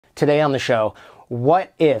Today on the show,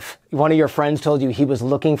 what if one of your friends told you he was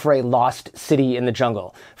looking for a lost city in the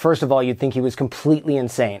jungle? First of all, you'd think he was completely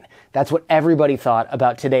insane. That's what everybody thought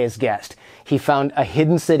about today's guest. He found a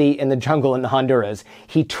hidden city in the jungle in Honduras.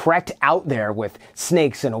 He trekked out there with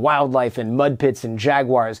snakes and wildlife and mud pits and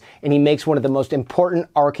jaguars, and he makes one of the most important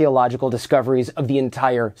archaeological discoveries of the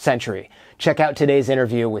entire century. Check out today's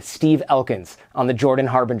interview with Steve Elkins on The Jordan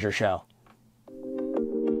Harbinger Show.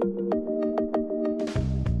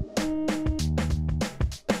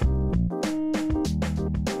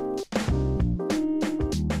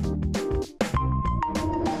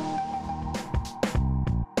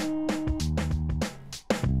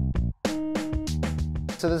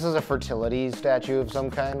 So this is a fertility statue of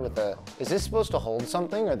some kind with a, is this supposed to hold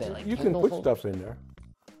something? Or are they like You can put stuff in there.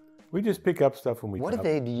 We just pick up stuff when we What do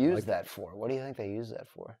they use that for? What do you think they use that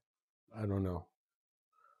for? I don't know.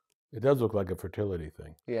 It does look like a fertility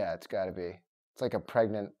thing. Yeah, it's got to be. It's like a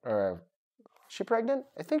pregnant, or is she pregnant?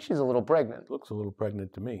 I think she's a little pregnant. Looks a little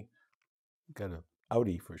pregnant to me. Got an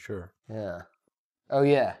outie for sure. Yeah. Oh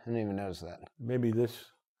yeah, I didn't even notice that. Maybe this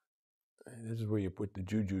is where you put the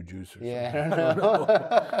juju juice or something. Yeah, I don't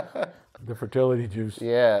know. The fertility juice.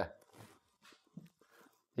 Yeah.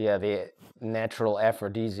 Yeah, the natural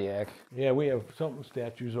aphrodisiac. Yeah, we have some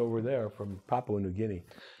statues over there from Papua New Guinea.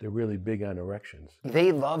 They're really big on erections.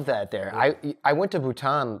 They love that there. I went to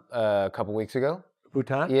Bhutan a couple weeks ago.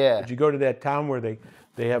 Bhutan? Yeah. Did you go to that town where they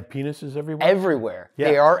have penises everywhere? Everywhere.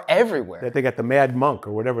 Yeah. They are everywhere. That they got the mad monk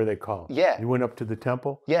or whatever they call it. Yeah. You went up to the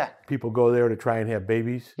temple? Yeah. People go there to try and have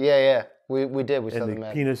babies? Yeah, yeah. We did. We saw And them the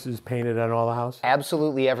at penises painted on all the houses?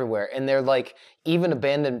 absolutely everywhere. And they're like, even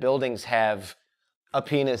abandoned buildings have a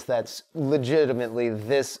penis that's legitimately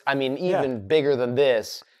this, I mean, even bigger than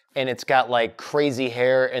this. And it's got like crazy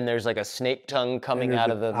hair and there's like a snake tongue coming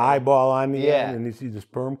out of the eyeball on the end, and you see the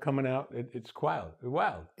sperm coming out. It's wild.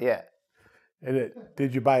 Wild. Yeah. And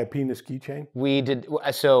did you buy a penis keychain? We did.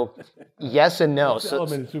 So yes and no. Sell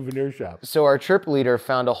them in a souvenir shop. So our trip leader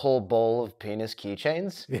found a whole bowl of penis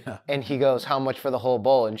keychains. Yeah. And he goes, "How much for the whole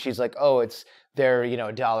bowl?" And she's like, "Oh, they're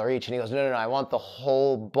 $1 each." And he goes, "No, I want the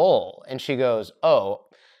whole bowl." And she goes, "Oh,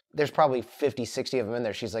 there's probably 50, 60 of them in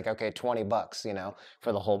there." She's like, "Okay, $20,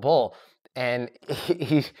 for the whole bowl." And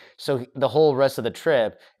so the whole rest of the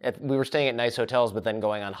trip, we were staying at nice hotels, but then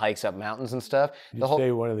going on hikes up mountains and stuff. Did you stay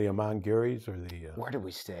at one of the Amangiris or the? Where did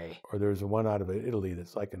we stay? Or there's one out of Italy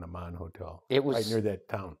that's like an Aman hotel. It was right near that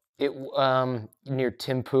town. Near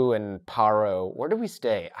Timpu and Paro. Where did we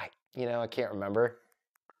stay? I can't remember.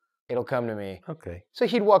 It'll come to me. Okay. So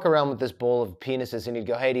he'd walk around with this bowl of penises and he'd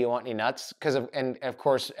go, "Hey, do you want any nuts?" And of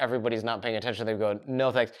course everybody's not paying attention. They'd go,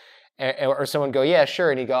 "No, thanks." Or someone go, "Yeah, sure."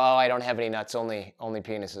 And he'd go, "Oh, I don't have any nuts, only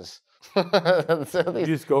penises." Did you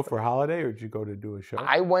just go for a holiday or did you go to do a show?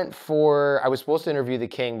 I was supposed to interview the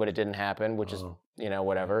king, but it didn't happen, which is,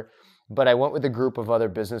 whatever. But I went with a group of other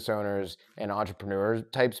business owners and entrepreneur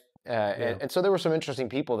types. And so there were some interesting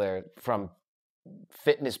people there, from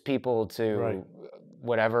fitness people to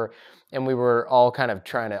whatever. And we were all kind of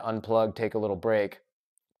trying to unplug, take a little break.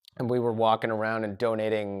 And we were walking around and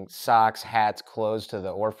donating socks, hats, clothes to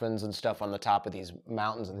the orphans and stuff on the top of these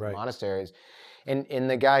mountains and monasteries. And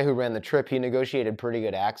the guy who ran the trip, he negotiated pretty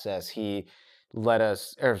good access. He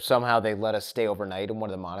somehow they let us stay overnight in one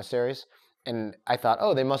of the monasteries. And I thought,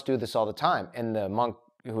 oh, they must do this all the time. And the monk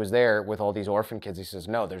who was there with all these orphan kids, he says,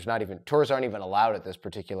 no, tourists aren't even allowed at this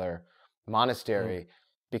particular monastery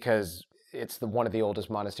because it's one of the oldest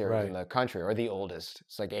monasteries in the country, or the oldest.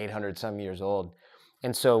 It's like 800 some years old.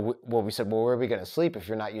 And so we said, well, where are we going to sleep if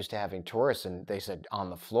you're not used to having tourists? And they said, on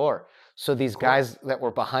the floor. So these guys that were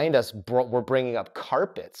behind us were bringing up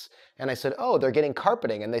carpets. And I said, oh, they're getting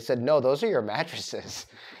carpeting. And they said, no, those are your mattresses.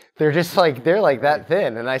 They're like that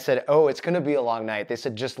thin. And I said, oh, it's going to be a long night. They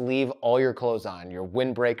said, just leave all your clothes on, your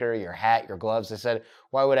windbreaker, your hat, your gloves. I said,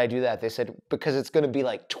 why would I do that? They said, because it's going to be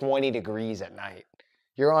like 20 degrees at night.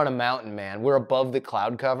 You're on a mountain, man. We're above the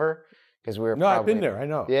cloud cover. Because we were I've been there. I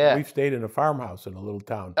know. Yeah. We stayed in a farmhouse in a little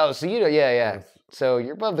town. Oh, so yeah. Yes. So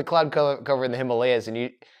you're above the cloud cover in the Himalayas,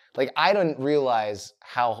 and I don't realize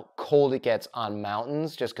how cold it gets on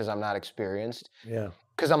mountains just because I'm not experienced. Yeah.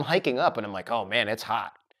 Because I'm hiking up, and I'm like, oh man, it's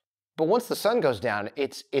hot. But once the sun goes down,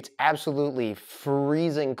 it's absolutely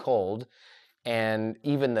freezing cold. And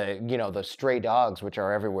even the stray dogs, which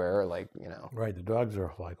are everywhere, Right, the dogs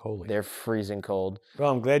are like holy. They're freezing cold.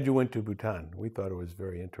 Well, I'm glad you went to Bhutan. We thought it was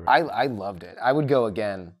very interesting. I loved it. I would go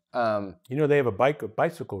again. They have a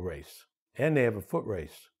bicycle race, and they have a foot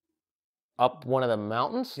race. Up one of the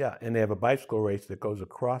mountains? Yeah, and they have a bicycle race that goes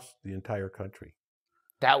across the entire country.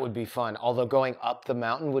 That would be fun. Although going up the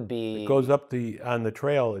mountain would It be... goes up on the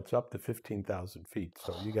trail, it's up to 15,000 feet.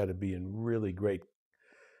 So you got to be in really great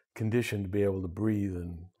condition to be able to breathe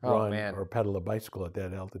and run or pedal a bicycle at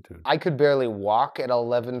that altitude. I could barely walk at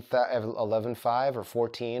 11.5 or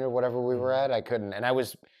 14 or whatever we were at. I couldn't. And I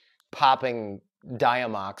was popping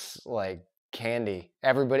Diamox like candy.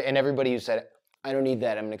 Everybody who said, I don't need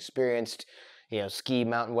that, I'm an experienced, ski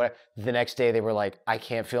mountain, whatever. The next day they were like, I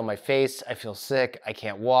can't feel my face. I feel sick. I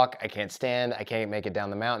can't walk. I can't stand. I can't make it down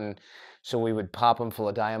the mountain. So we would pop them full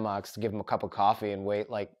of Diamox, give them a cup of coffee and wait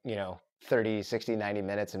 30, 60, 90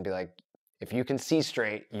 minutes and be like, if you can see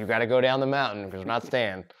straight, you got to go down the mountain because we're not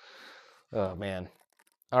staying. Oh, man.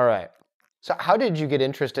 All right. So how did you get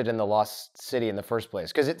interested in the Lost City in the first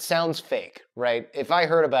place? Because it sounds fake, right? If I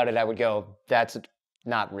heard about it, I would go, that's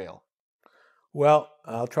not real. Well,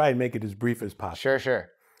 I'll try and make it as brief as possible. Sure.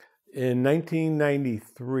 In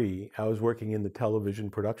 1993, I was working in the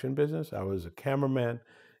television production business. I was a cameraman,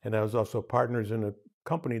 and I was also partners in a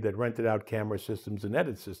company that rented out camera systems and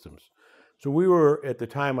edit systems. So we were, at the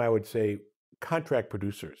time, I would say, contract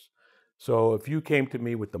producers. So if you came to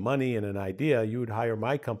me with the money and an idea, you would hire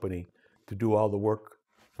my company to do all the work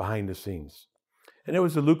behind the scenes. And it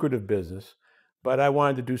was a lucrative business, but I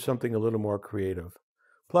wanted to do something a little more creative.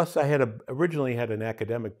 Plus, I originally had an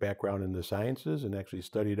academic background in the sciences and actually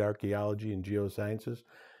studied archaeology and geosciences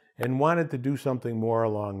and wanted to do something more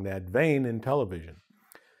along that vein in television.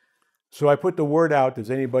 So I put the word out,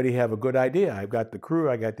 does anybody have a good idea? I've got the crew,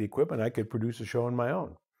 I got the equipment, I could produce a show on my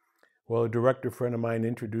own. Well, a director friend of mine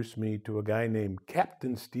introduced me to a guy named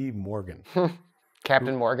Captain Steve Morgan.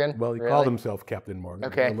 Captain Morgan? Well, he called himself Captain Morgan.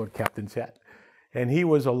 Okay. A little captain's hat. And he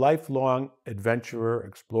was a lifelong adventurer,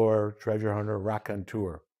 explorer, treasure hunter,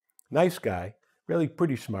 raconteur. Nice guy, really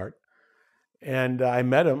pretty smart. And I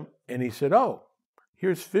met him, and he said, oh,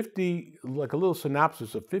 here's 50, like a little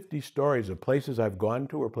synopsis of 50 stories of places I've gone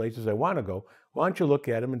to or places I want to go. Why don't you look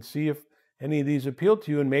at them and see if any of these appeal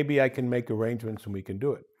to you, and maybe I can make arrangements and we can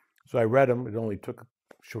do it. So I read them. It only took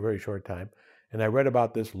a very short time. And I read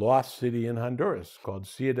about this lost city in Honduras called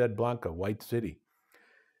Ciudad Blanca, White City.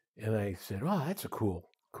 And I said, oh, that's a cool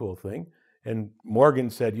thing. And Morgan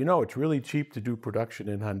said, it's really cheap to do production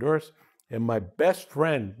in Honduras. And my best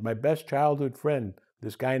friend, my best childhood friend,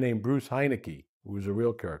 this guy named Bruce Heineke, who was a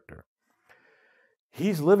real character,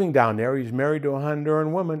 he's living down there. He's married to a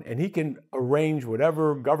Honduran woman, and he can arrange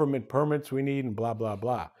whatever government permits we need and blah, blah,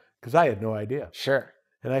 blah. Because I had no idea. Sure.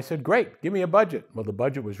 And I said, great, give me a budget. Well, the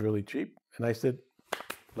budget was really cheap. And I said,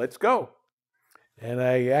 let's go. And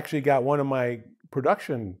I actually got one of my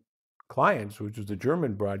production clients, which was a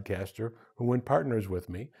German broadcaster, who went partners with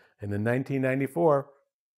me. And in 1994,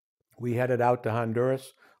 we headed out to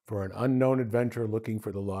Honduras for an unknown adventure looking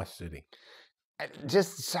for the lost city. It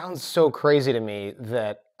just sounds so crazy to me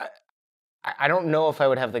that I don't know if I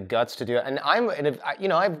would have the guts to do it. And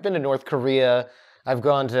I've been to North Korea, I've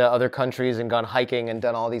gone to other countries and gone hiking and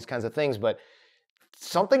done all these kinds of things, but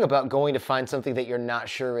something about going to find something that you're not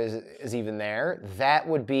sure is even there, that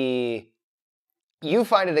would be, you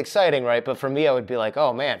find it exciting, right? But for me, I would be like,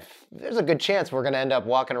 oh man, there's a good chance we're going to end up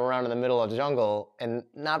walking around in the middle of the jungle and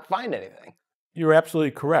not find anything. You're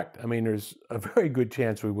absolutely correct. I mean, there's a very good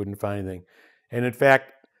chance we wouldn't find anything. And in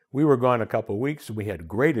fact, we were gone a couple of weeks and we had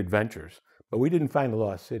great adventures, but we didn't find the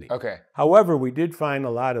lost city. Okay. However, we did find a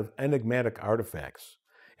lot of enigmatic artifacts.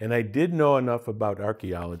 And I did know enough about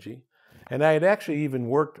archaeology. And I had actually even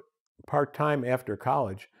worked part-time after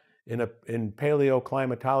college in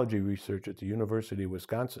paleoclimatology research at the University of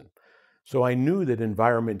Wisconsin. So I knew that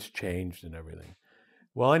environments changed and everything.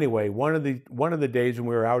 Well, anyway, one of the days when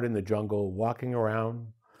we were out in the jungle walking around,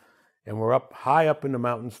 and we're high up in the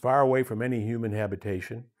mountains, far away from any human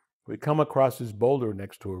habitation, we come across this boulder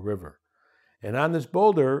next to a river. And on this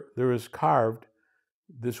boulder, there is carved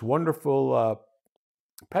this wonderful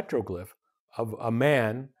petroglyph of a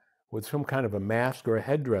man with some kind of a mask or a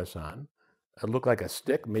headdress on. It looked like a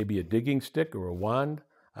stick, maybe a digging stick or a wand.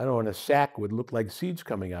 I don't know, and a sack would look like seeds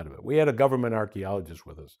coming out of it. We had a government archaeologist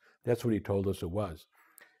with us. That's what he told us it was.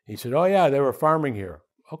 He said, oh yeah, they were farming here.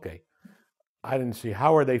 Okay. I didn't see,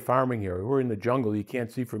 how are they farming here? We're in the jungle. You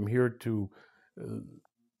can't see from here to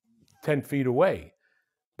 10 feet away.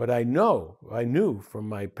 But I knew from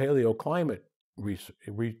my paleoclimate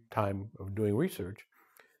time of doing research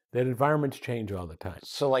that environments change all the time.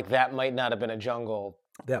 So like that might not have been a jungle.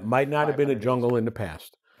 That might not have been a jungle in the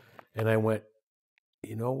past. And I went,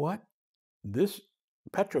 you know what? This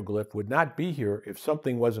petroglyph would not be here if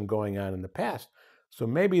something wasn't going on in the past. So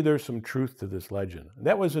maybe there's some truth to this legend. And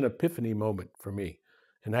that was an epiphany moment for me.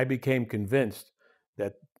 And I became convinced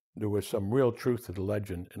that there was some real truth to the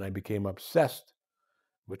legend. And I became obsessed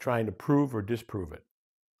with trying to prove or disprove it.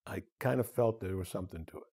 I kind of felt there was something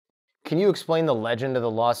to it. Can you explain the legend of the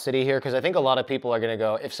lost city here? Because I think a lot of people are going to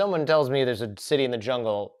go, if someone tells me there's a city in the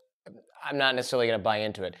jungle, I'm not necessarily going to buy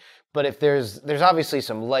into it. But if there's obviously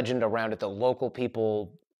some legend around it, the local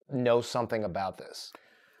people know something about this.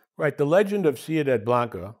 Right. The legend of Ciudad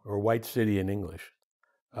Blanca, or White City in English,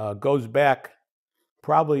 goes back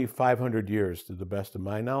probably 500 years to the best of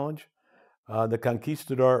my knowledge. The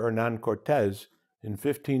conquistador Hernan Cortez, in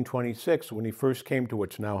 1526, when he first came to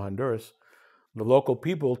what's now Honduras, the local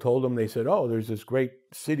people told him, they said, oh, there's this great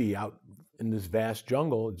city out in this vast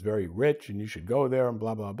jungle. It's very rich, and you should go there, and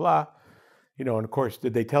blah, blah, blah. And of course,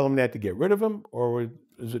 did they tell him that to get rid of him, or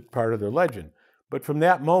is it part of their legend? But from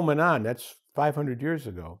that moment on, that's 500 years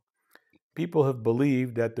ago, people have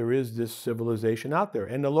believed that there is this civilization out there.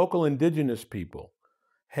 And the local indigenous people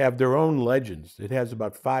have their own legends. It has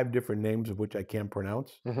about 5 different names, of which I can't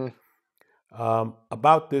pronounce,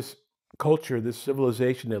 about this culture, this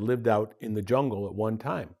civilization that lived out in the jungle at one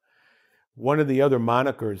time. One of the other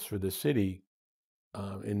monikers for the city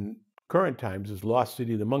in current times is Lost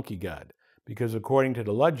City of the Monkey God, because according to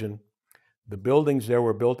the legend, the buildings there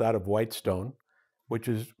were built out of white stone, which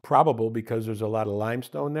is probable because there's a lot of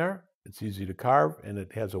limestone there. It's easy to carve, and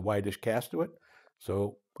it has a whitish cast to it.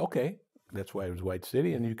 So, okay, that's why it was White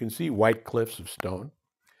City. And you can see white cliffs of stone.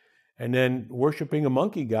 And then worshiping a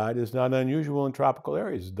monkey god is not unusual in tropical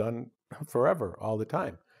areas. It's done forever, all the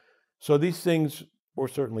time. So these things were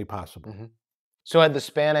certainly possible. So had the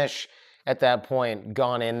Spanish at that point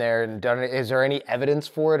gone in there and done it? Is there any evidence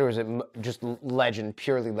for it, or is it just legend,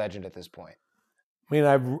 purely legend at this point? I mean,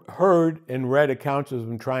 I've heard and read accounts of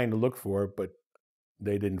them trying to look for it, but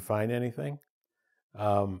they didn't find anything.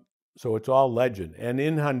 So it's all legend. And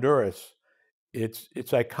in Honduras, it's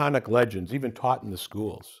iconic legends, even taught in the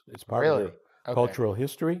schools. It's part of their cultural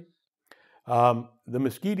history. The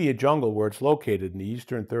Mesquite jungle, where it's located in the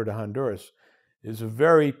eastern third of Honduras, is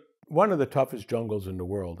one of the toughest jungles in the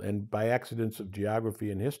world. And by accidents of geography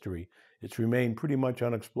and history, it's remained pretty much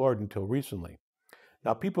unexplored until recently.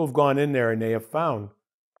 Now, people have gone in there and they have found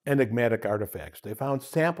enigmatic artifacts. They found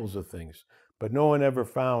samples of things, but no one ever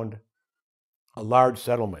found a large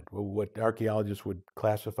settlement, what archaeologists would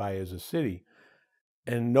classify as a city.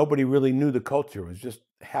 And nobody really knew the culture. It was just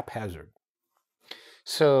haphazard.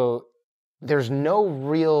 So there's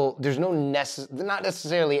not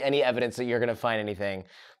necessarily any evidence that you're going to find anything,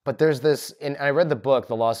 but there's this, and I read the book,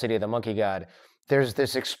 The Lost City of the Monkey God. There's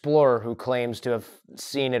this explorer who claims to have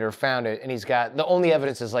seen it or found it, and he's got, the only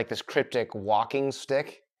evidence is like this cryptic walking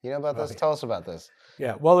stick. You know about this? Tell us about this.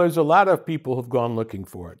 Yeah, well, there's a lot of people who've gone looking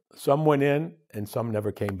for it. Some went in, and some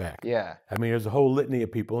never came back. Yeah. I mean, there's a whole litany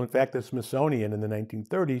of people. In fact, the Smithsonian in the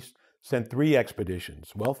 1930s sent 3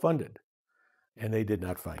 expeditions, well-funded, and they did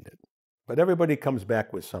not find it. But everybody comes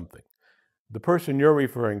back with something. The person you're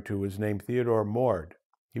referring to is named Theodore Mord.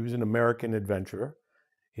 He was an American adventurer.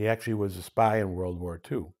 He actually was a spy in World War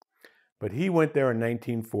II. But he went there in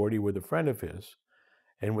 1940 with a friend of his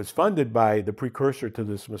and was funded by the precursor to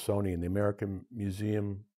the Smithsonian, the American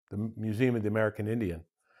Museum, the Museum of the American Indian.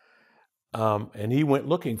 And he went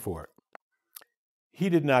looking for it. He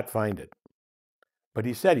did not find it, but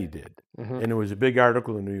he said he did. And there was a big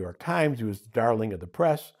article in the New York Times. He was the darling of the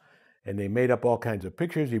press, and they made up all kinds of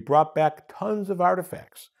pictures. He brought back tons of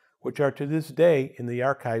artifacts, which are to this day in the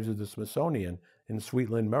archives of the Smithsonian in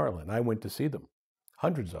Sweetland, Maryland. I went to see them,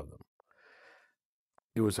 hundreds of them.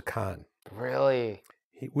 It was a con. Really?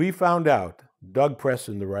 We found out, Doug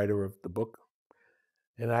Preston, the writer of the book,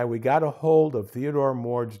 and we got a hold of Theodore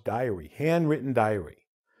Mord's diary, handwritten diary,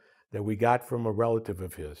 that we got from a relative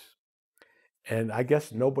of his. And I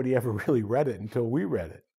guess nobody ever really read it until we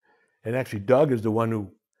read it. And actually, Doug is the one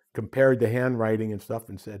who compared the handwriting and stuff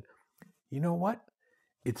and said, you know what?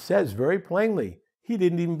 It says very plainly, he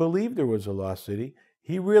didn't even believe there was a lost city.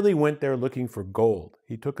 He really went there looking for gold.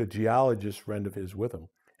 He took a geologist friend of his with him.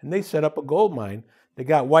 And they set up a gold mine. They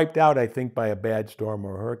got wiped out, I think, by a bad storm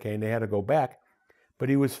or a hurricane. They had to go back. But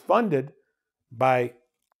he was funded by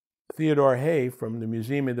Theodore Hay from the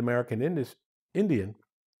Museum of the American Indian,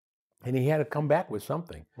 and he had to come back with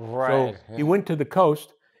something. Right. So he went to the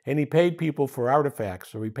coast, and he paid people for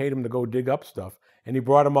artifacts, or he paid them to go dig up stuff, and he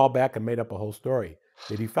brought them all back and made up a whole story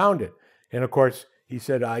that he found it. And of course, he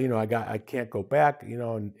said, I can't go back,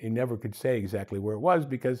 and he never could say exactly where it was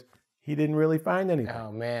because he didn't really find anything.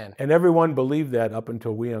 Oh, man. And everyone believed that up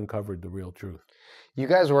until we uncovered the real truth. You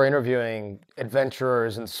guys were interviewing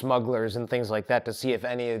adventurers and smugglers and things like that to see if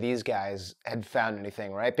any of these guys had found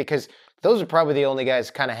anything, right? Because those are probably the only guys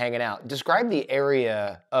kind of hanging out. Describe the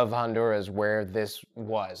area of Honduras where this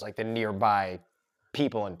was, like the nearby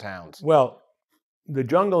people and towns. Well, the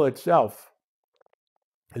jungle itself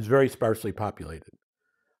is very sparsely populated.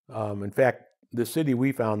 In fact, the city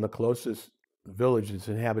we found, the closest village that's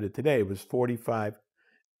inhabited today, was 45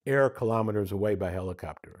 air kilometers away by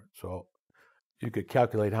helicopter. So you could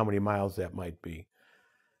calculate how many miles that might be.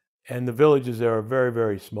 And the villages there are very,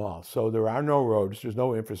 very small. So there are no roads, there's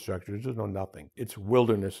no infrastructure, there's no nothing. It's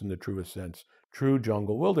wilderness in the truest sense, true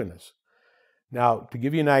jungle wilderness. Now, to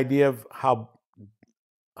give you an idea of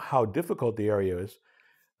how difficult the area is,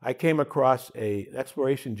 I came across an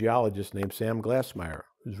exploration geologist named Sam Glassmeyer,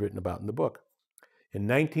 who's written about in the book. In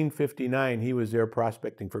 1959, he was there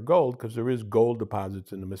prospecting for gold because there is gold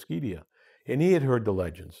deposits in the Mesquite. And he had heard the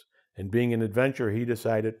legends. And being an adventurer, he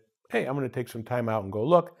decided, hey, I'm going to take some time out and go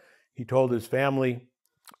look. He told his family,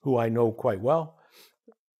 who I know quite well,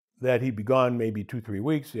 that he'd be gone maybe 2-3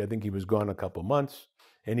 weeks. I think he was gone a couple months.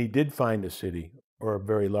 And he did find a city or a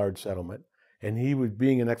very large settlement. And he was,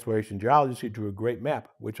 being an exploration geologist, he drew a great map,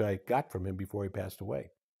 which I got from him before he passed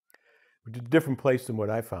away, which is a different place than what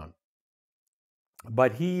I found.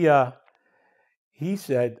 But he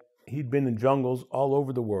said he'd been in jungles all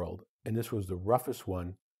over the world, and this was the roughest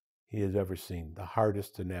one he has ever seen, the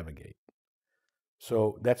hardest to navigate.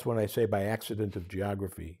 So that's when I say by accident of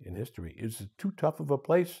geography and history. It's too tough of a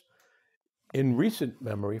place in recent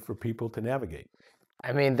memory for people to navigate.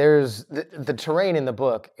 I mean, there's the terrain in the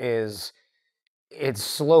book is, it's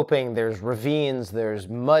sloping, there's ravines, there's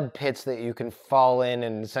mud pits that you can fall in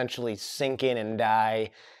and essentially sink in and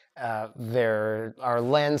die. There are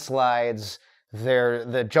landslides.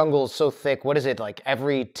 The jungle is so thick. What is it, like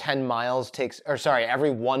every 10 miles takes, or sorry,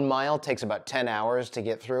 every 1 mile takes about 10 hours to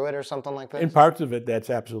get through it or something like that? In parts of it, that's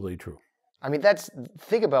absolutely true. I mean,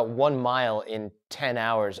 think about 1 mile in 10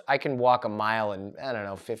 hours. I can walk a mile in, I don't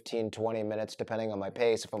know, 15, 20 minutes, depending on my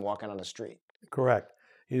pace if I'm walking on the street. Correct.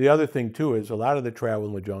 The other thing, too, is a lot of the travel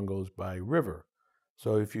in the jungle is by river.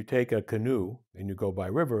 So if you take a canoe and you go by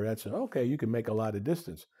river, that's okay, you can make a lot of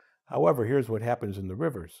distance. However, here's what happens in the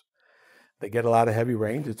rivers. They get a lot of heavy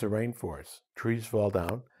rains. It's a rainforest. Trees fall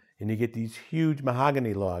down, and you get these huge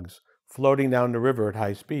mahogany logs floating down the river at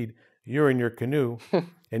high speed. You're in your canoe,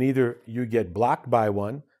 and either you get blocked by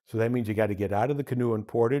one, so that means you got to get out of the canoe and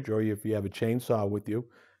portage, or if you have a chainsaw with you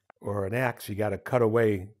or an axe, you got to cut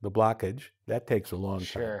away the blockage. That takes a long time.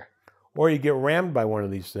 Sure. Or you get rammed by one of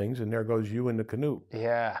these things, and there goes you in the canoe.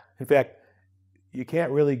 Yeah. In fact, you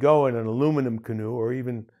can't really go in an aluminum canoe, or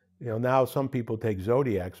even, now some people take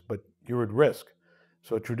Zodiacs, but you're at risk.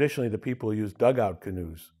 So traditionally, the people use dugout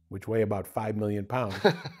canoes, which weigh about 5 million pounds,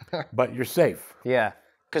 but you're safe. Yeah,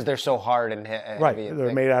 because they're so hard and heavy. Right, and they're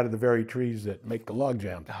thick. made out of the very trees that make the log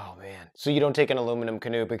jams. Oh, man. So you don't take an aluminum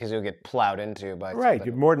canoe because you'll get plowed into by Right, something.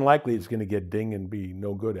 you're more than likely it's going to get ding and be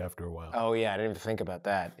no good after a while. Oh, yeah, I didn't even think about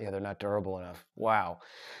that. Yeah, they're not durable enough. Wow.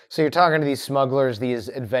 So you're talking to these smugglers, these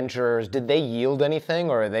adventurers. Did they yield anything,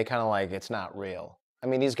 or are they kind of like, it's not real? I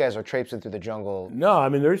mean, these guys are traipsing through the jungle. No, I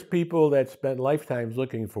mean, there's people that spent lifetimes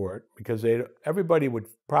looking for it because everybody would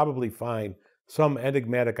probably find some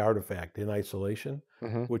enigmatic artifact in isolation,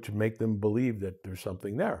 which would make them believe that there's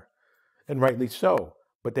something there. And rightly so.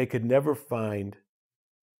 But they could never find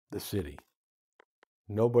the city.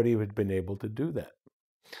 Nobody had been able to do that.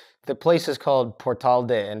 The place is called Portal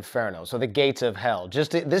de Inferno, so the gates of hell.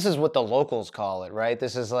 This is what the locals call it, right?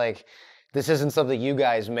 This isn't something you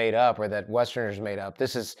guys made up or that Westerners made up.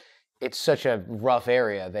 It's such a rough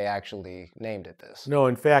area, they actually named it this. No,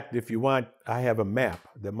 in fact, if you want, I have a map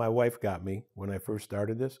that my wife got me when I first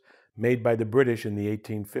started this, made by the British in the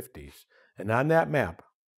 1850s. And on that map,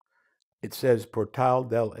 it says Portal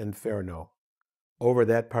del Inferno over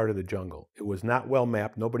that part of the jungle. It was not well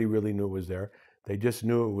mapped. Nobody really knew it was there. They just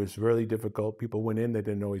knew it was really difficult. People went in, they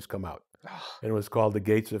didn't always come out. And it was called the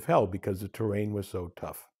Gates of Hell because the terrain was so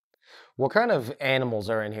tough. What kind of animals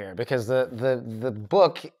are in here? Because the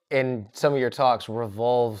book and some of your talks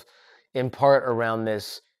revolve in part around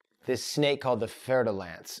this snake called the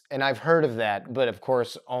fer-de-lance. And I've heard of that, but of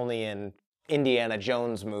course only in Indiana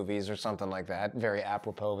Jones movies or something like that. Very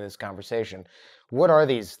apropos of this conversation. What are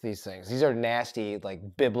these things? These are nasty, like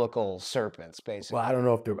biblical serpents, basically. Well,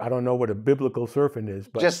 I don't know what a biblical serpent is,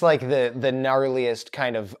 but just like the gnarliest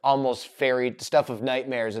kind of almost fairy stuff of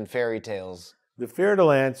nightmares and fairy tales. The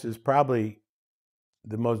fer-de-lance is probably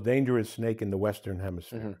the most dangerous snake in the Western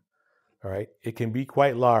Hemisphere. All right, it can be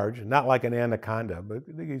quite large, not like an anaconda, but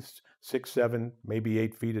I think it's 6, 7, maybe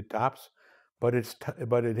 8 feet at tops. But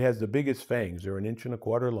it has the biggest fangs. They're 1.25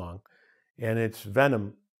 inches long, and its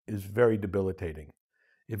venom is very debilitating.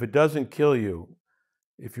 If it doesn't kill you,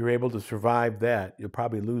 if you're able to survive that, you'll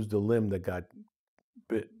probably lose the limb that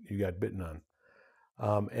you got bitten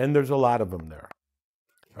on. And there's a lot of them there.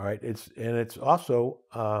 All right, it's also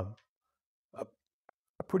a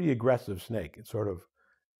pretty aggressive snake. It sort of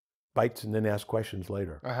bites and then asks questions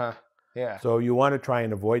later. Uh-huh. Yeah. So you want to try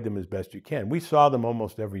and avoid them as best you can. We saw them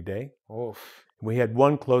almost every day. Oof. We had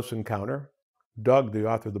one close encounter. Doug, the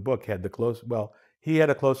author of the book, he had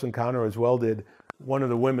a close encounter, as well did one of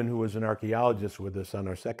the women who was an archaeologist with us on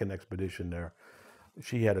our second expedition there.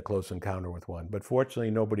 She had a close encounter with one, but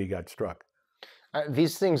fortunately nobody got struck.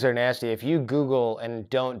 These things are nasty. If you Google, and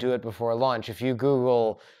don't do it before lunch, if you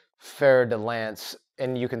Google fer de lance,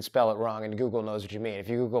 and you can spell it wrong, and Google knows what you mean. If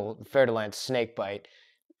you Google fer de lance snake bite,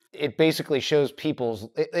 it basically shows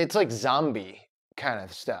it's like zombie kind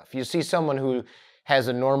of stuff. You see someone who has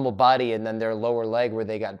a normal body, and then their lower leg where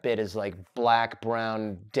they got bit is like black,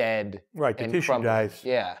 brown, dead. Right, the and tissue dies.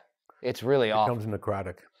 Yeah, it's really awful. Becomes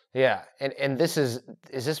necrotic. Yeah, and is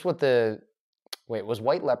this what wait, was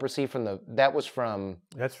white leprosy that's from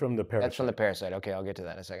the parasite. That's from the parasite. Okay, I'll get to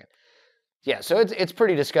that in a second. Yeah, so it's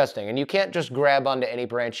pretty disgusting, and you can't just grab onto any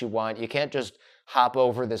branch you want. You can't just hop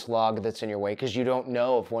over this log that's in your way because you don't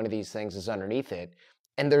know if one of these things is underneath it,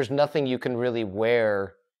 and there's nothing you can really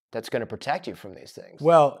wear that's going to protect you from these things.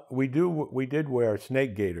 Well, we did wear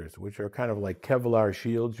snake gaiters, which are kind of like Kevlar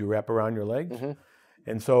shields you wrap around your legs. Mm-hmm.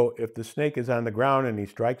 And so if the snake is on the ground and he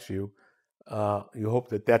strikes you, you hope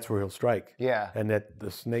that that's where he'll strike. Yeah. And that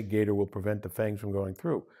the snake gaiter will prevent the fangs from going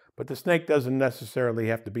through. But the snake doesn't necessarily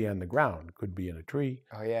have to be on the ground. It could be in a tree.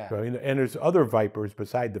 Oh, yeah. So, and there's other vipers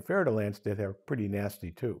beside the fer de lance that are pretty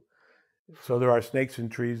nasty too. So there are snakes in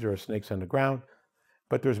trees, there are snakes on the ground,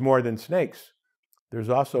 but there's more than snakes. There's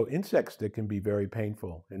also insects that can be very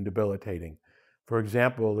painful and debilitating. For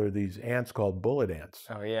example, there are these ants called bullet ants.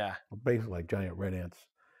 Oh, yeah. Basically like giant red ants.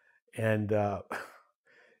 And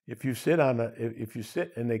if you sit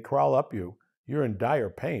and they crawl up you, you're in dire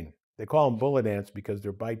pain. They call them bullet ants because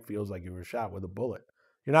their bite feels like you were shot with a bullet.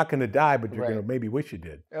 You're not going to die, but you're going to maybe wish you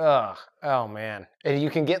did. Ugh. Oh, man. And you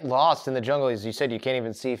can get lost in the jungle. As you said, you can't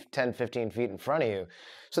even see 10, 15 feet in front of you.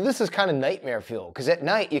 So this is kind of nightmare fuel. Because at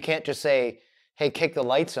night, you can't just say, hey, kick the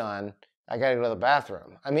lights on. I got to go to the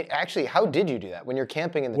bathroom. I mean, actually, how did you do that? When you're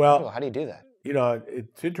camping in the jungle, how do you do that? You know,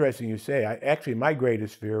 it's interesting you say. My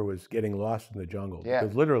greatest fear was getting lost in the jungle. Yeah.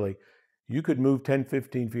 Because literally, you could move 10,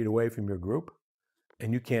 15 feet away from your group,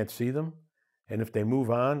 and you can't see them. And if they move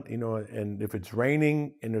on, and if it's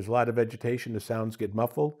raining and there's a lot of vegetation, the sounds get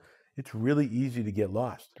muffled, it's really easy to get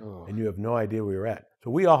lost. Ooh. And you have no idea where you're at.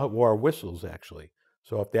 So we all wore whistles, actually.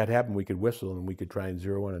 So if that happened, we could whistle and we could try and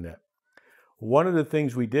zero in on that. One of the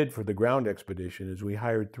things we did for the ground expedition is we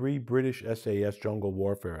hired 3 British SAS jungle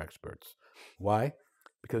warfare experts. Why?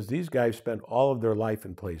 Because these guys spent all of their life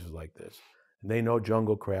in places like this. And they know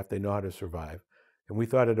jungle craft, they know how to survive. And we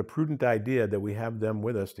thought it a prudent idea that we have them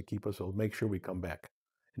with us to keep us, make sure we come back.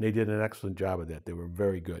 And they did an excellent job of that. They were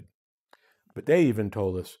very good. But they even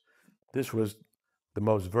told us this was the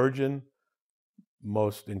most virgin,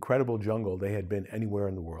 most incredible jungle they had been anywhere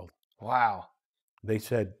in the world. Wow. They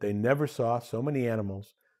said they never saw so many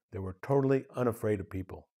animals that were totally unafraid of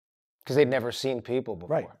people. Because they'd never seen people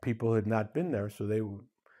before. Right. People had not been there, so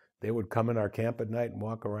they would come in our camp at night and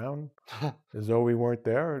walk around as though we weren't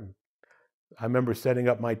there. And I remember setting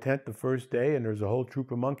up my tent the first day, and there's a whole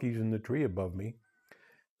troop of monkeys in the tree above me,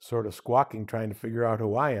 sort of squawking, trying to figure out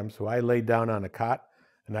who I am. So I laid down on a cot,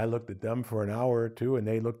 and I looked at them for an hour or two, and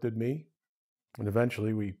they looked at me. And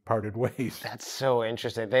eventually we parted ways. That's so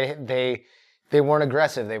interesting. They weren't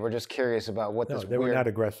aggressive. They were just curious about what were not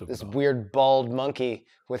aggressive. This weird bald monkey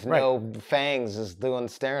with no fangs is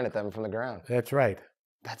staring at them from the ground. That's right.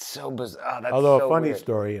 That's so bizarre. Although a funny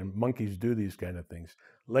story, and monkeys do these kind of things.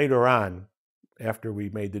 Later on, after we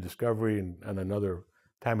made the discovery and another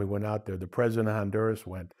time we went out there, the president of Honduras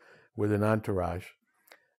went with an entourage,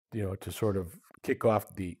 to sort of kick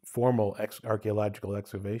off the formal archaeological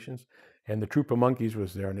excavations. And the troop of monkeys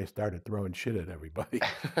was there, and they started throwing shit at everybody.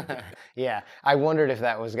 Yeah, I wondered if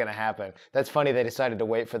that was going to happen. That's funny they decided to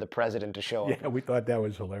wait for the president to show up. Yeah, we thought that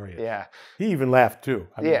was hilarious. Yeah. He even laughed, too.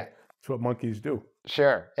 I mean, that's what monkeys do.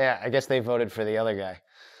 Sure. Yeah, I guess they voted for the other guy.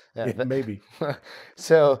 Yeah, maybe.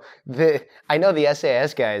 So I know the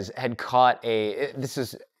SAS guys had caught this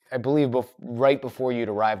is, I believe, right before you'd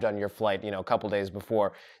arrived on your flight, a couple days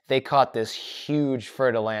before, they caught this huge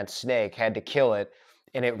fer de lance snake, had to kill it,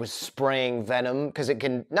 and it was spraying venom, because it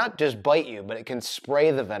can not just bite you, but it can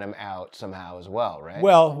spray the venom out somehow as well, right?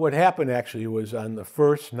 Well, what happened actually was on the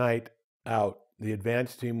first night out, the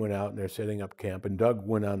advance team went out and they're setting up camp, and Doug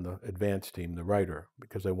went on the advance team, the writer,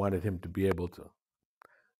 because I wanted him to be able to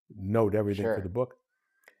note everything for the book.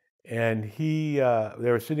 And they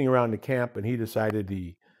were sitting around the camp, and he decided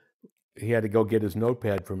he had to go get his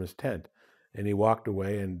notepad from his tent. and he walked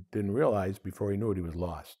away and didn't realize before he knew it he was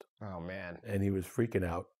lost. Oh, man. And he was freaking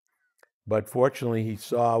out. But fortunately, he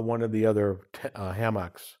saw one of the other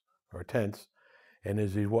hammocks or tents, and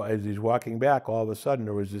as he's walking back, all of a sudden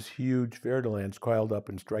there was this huge fer-de-lance coiled up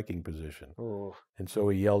in striking position. Ooh. And so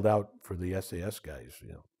he yelled out for the SAS guys,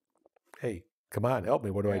 hey, come on, help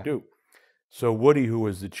me, what do I do? So Woody, who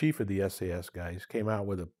was the chief of the SAS guys, came out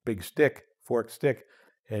with a big stick, forked stick,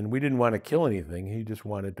 and we didn't want to kill anything, he just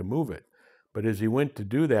wanted to move it. But as he went to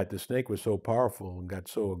do that, the snake was so powerful and got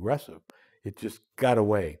so aggressive, it just got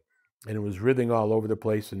away. And it was writhing all over the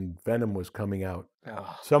place, and venom was coming out.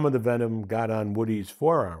 Oh. Some of the venom got on Woody's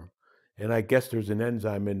forearm, and I guess there's an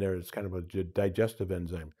enzyme in there. It's kind of a digestive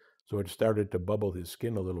enzyme. So it started to bubble his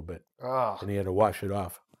skin a little bit, and he had to wash it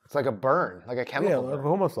off. It's like a burn, like a chemical burn.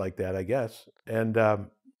 Almost like that, I guess. And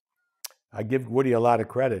I give Woody a lot of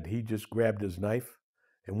credit. He just grabbed his knife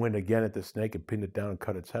and went again at the snake and pinned it down and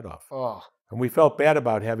cut its head off. Oh. And we felt bad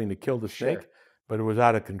about having to kill the snake, but it was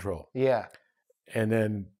out of control. Yeah. And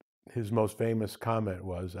then his most famous comment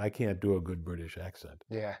was, I can't do a good British accent.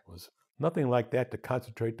 Yeah. It was nothing like that to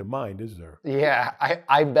concentrate the mind, is there? Yeah,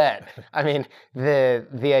 I bet. I mean,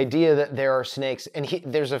 the idea that there are snakes, and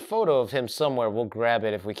there's a photo of him somewhere, we'll grab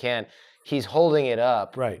it if we can. He's holding it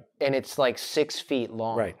up. Right. And it's like 6 feet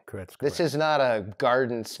long. Right, correct. This is not a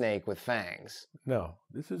garden snake with fangs. No,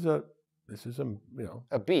 this is a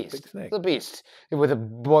a beast. Big snake. It's a beast with a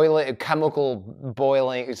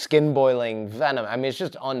skin boiling venom. I mean, it's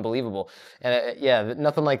just unbelievable. And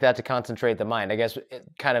nothing like that to concentrate the mind. I guess it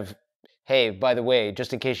kind of, hey, by the way,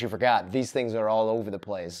 just in case you forgot, these things are all over the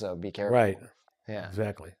place, so be careful. Right. Yeah.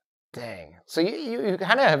 Exactly. Dang. So you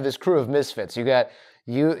kind of have this crew of misfits. You got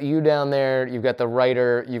you down there. You've got the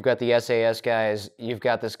writer. You've got the SAS guys. You've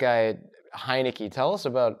got this guy Heineke. Tell us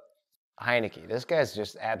about Heineke. This guy's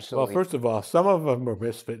just absolutely... Well, first of all, some of them were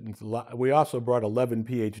misfits. We also brought 11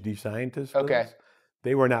 PhD scientists with us.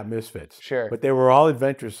 They were not misfits. Sure. But they were all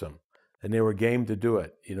adventuresome, and they were game to do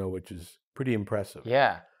it, which is pretty impressive.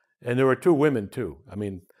 Yeah. And there were 2 women, too. I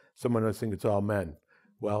mean, someone would think it's all men.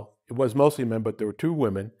 Well, it was mostly men, but there were 2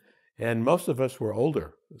 women, and most of us were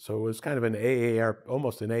older. So it was kind of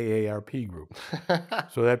almost an AARP group.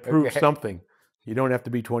 So that proved something. You don't have to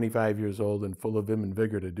be 25 years old and full of vim and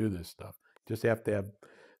vigor to do this stuff. Just have to have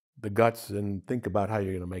the guts and think about how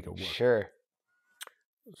you're going to make it work. Sure.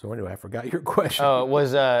 So anyway, I forgot your question. Oh, it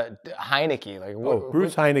was Heineke.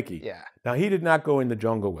 Bruce Heineke. Yeah. Now, he did not go in the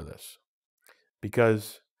jungle with us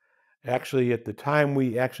because actually at the time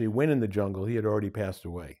we actually went in the jungle, he had already passed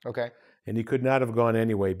away. Okay. And he could not have gone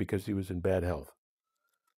anyway because he was in bad health.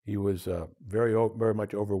 He was very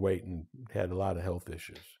much overweight and had a lot of health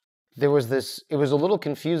issues. It was a little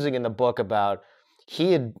confusing in the book about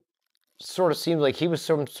he had sort of seemed like he was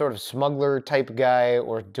some sort of smuggler type guy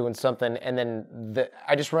or doing something. And then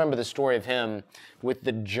I just remember the story of him with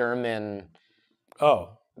the German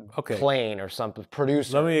plane or something,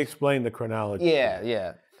 producer. Let me explain the chronology.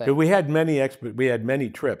 Yeah. We had many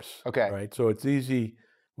trips. Okay. Right. So it's easy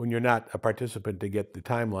when you're not a participant to get the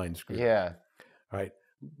timeline screwed. Yeah. Right.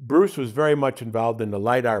 Bruce was very much involved in the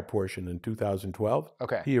LIDAR portion in 2012.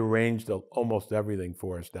 Okay. He arranged almost everything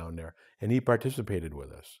for us down there, and he participated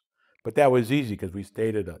with us. But that was easy because we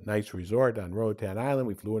stayed at a nice resort on Roatan Island.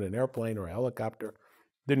 We flew in an airplane or a helicopter.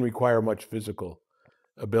 Didn't require much physical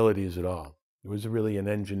abilities at all. It was really an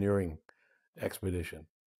engineering expedition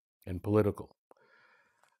and political.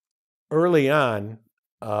 Early on,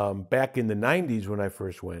 back in the 90s when I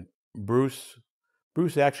first went, Bruce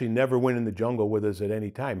actually never went in the jungle with us at any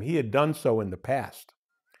time. He had done so in the past.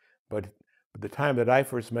 But the time that I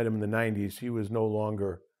first met him in the 90s, he was no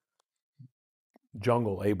longer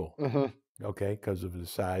jungle able, okay, because of his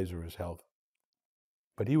size or his health.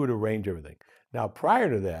 But he would arrange everything. Now, prior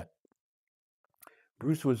to that,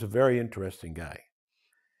 Bruce was a very interesting guy.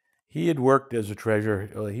 He had worked as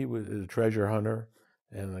he was a treasure hunter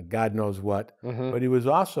and God knows what, but he was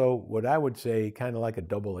also what I would say kind of like a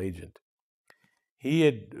double agent.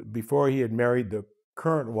 Before he had married the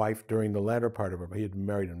current wife during the latter part of her, he had been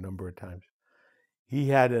married a number of times. He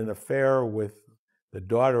had an affair with the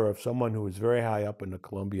daughter of someone who was very high up in the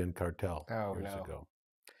Colombian cartel years ago.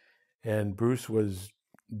 And Bruce was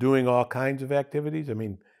doing all kinds of activities. I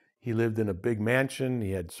mean, he lived in a big mansion.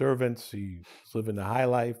 He had servants. He was living the high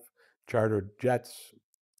life, chartered jets.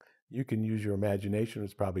 You can use your imagination.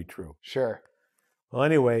 It's probably true. Sure. Well,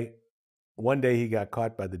 anyway, one day he got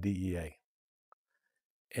caught by the DEA.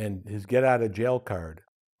 And his get-out-of-jail card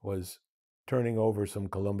was turning over some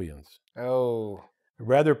Colombians. Oh. A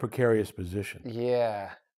rather precarious position.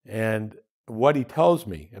 Yeah. And what he tells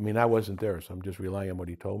me, I mean, I wasn't there, so I'm just relying on what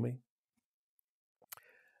he told me.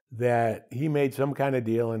 that he made some kind of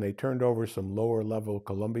deal and they turned over some lower level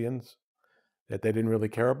Colombians that they didn't really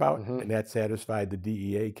care about, and that satisfied the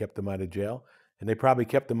DEA, kept them out of jail, and they probably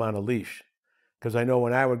kept them on a leash. Because I know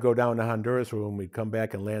when I would go down to Honduras or when we'd come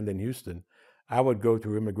back and land in Houston, I would go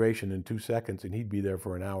through immigration in 2 seconds and he'd be there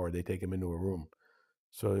for an hour. They'd take him into a room.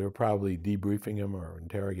 So they were probably debriefing him or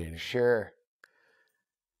interrogating him. Sure.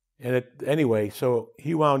 And anyway, so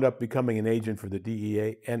he wound up becoming an agent for the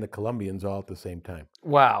DEA and the Colombians all at the same time.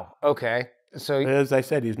 Wow. Okay. So as I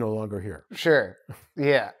said, he's no longer here. Sure.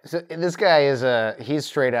 Yeah. So this guy is he's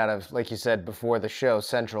straight out of, like you said before the show,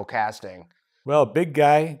 Central Casting. Well, big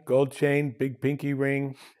guy, gold chain, big pinky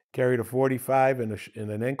ring, carried a .45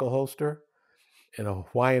 in an ankle holster, and a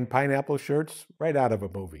Hawaiian pineapple shirts, right out of a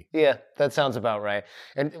movie. Yeah, that sounds about right.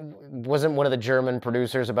 And wasn't one of the German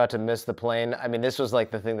producers about to miss the plane? I mean, this was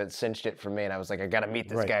like the thing that cinched it for me, and I was like, I got to meet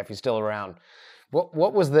this guy if he's still around.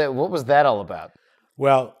 What was that all about?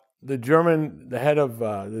 Well, the head of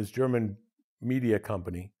this German media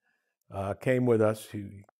company came with us.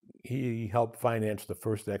 He helped finance the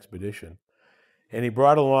first expedition. And he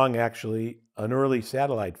brought along, actually, an early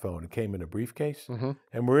satellite phone. It came in a briefcase.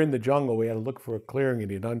 And we're in the jungle. We had to look for a clearing,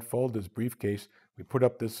 and he'd unfold his briefcase. We put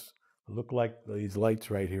up look like these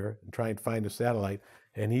lights right here, and try and find a satellite.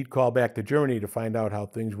 And he'd call back to Germany to find out how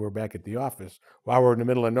things were back at the office while we're in the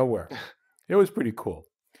middle of nowhere. It was pretty cool.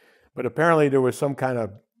 But apparently there was some kind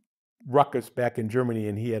of ruckus back in Germany,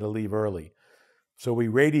 and he had to leave early. So we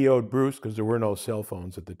radioed Bruce, because there were no cell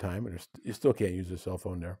phones at the time, and you still can't use a cell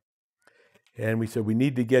phone there. And we said, we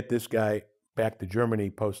need to get this guy back to Germany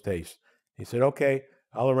post-haste. He said, okay,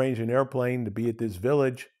 I'll arrange an airplane to be at this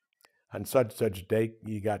village on such date.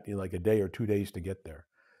 You got like a day or 2 days to get there.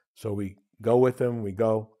 So we go with him, we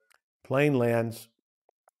go. Plane lands.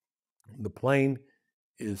 The plane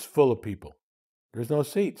is full of people. There's no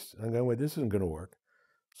seats. I'm going, well, this isn't going to work.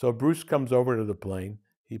 So Bruce comes over to the plane.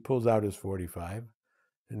 He pulls out his .45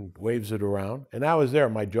 and waves it around. And I was there.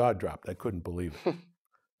 My jaw dropped. I couldn't believe it.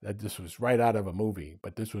 That this was right out of a movie,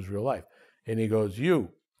 but this was real life. And he goes, you,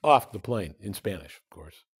 off the plane, in Spanish, of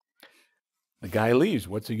course. The guy leaves.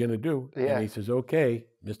 What's he going to do? Yeah. And he says, okay,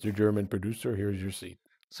 Mr. German producer, here's your seat.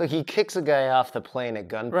 So he kicks a guy off the plane at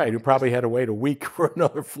gunpoint. Right, who probably had to wait a week for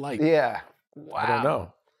another flight. Yeah. Wow. I don't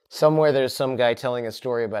know. Somewhere there's some guy telling a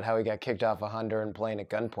story about how he got kicked off a Honduran plane at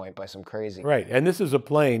gunpoint by some crazy. Right, and this is a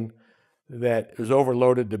plane that was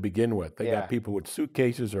overloaded to begin with. They got people with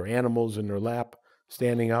suitcases or animals in their lap,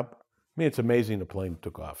 standing up. I mean, it's amazing the plane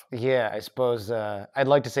took off. Yeah, I suppose. I'd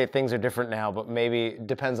like to say things are different now, but maybe it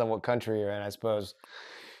depends on what country you're in, I suppose.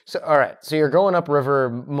 So, all right. So you're going upriver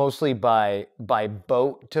mostly by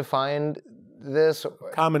boat to find this?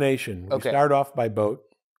 Combination. We start off by boat.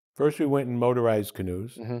 First, we went in motorized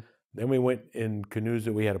canoes. Then we went in canoes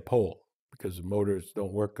that we had a pole, because the motors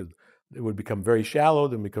don't work. Cause it would become very shallow,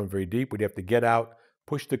 then become very deep. We'd have to get out,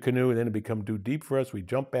 push the canoe, and then it become too deep for us. We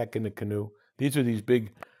jump back in the canoe. These are these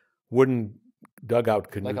big wooden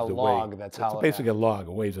dugout canoes. Like a log that's hollow. It's basically a log.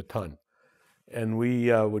 It weighs a ton. And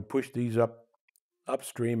we would push these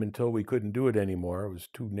upstream until we couldn't do it anymore. It was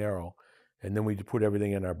too narrow. And then we'd put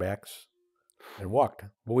everything in our backs and walked.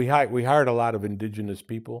 But we hired a lot of indigenous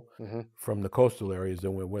people from the coastal areas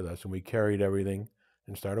that went with us, and we carried everything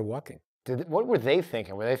and started walking. What were they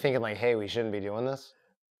thinking? Were they thinking like, hey, we shouldn't be doing this?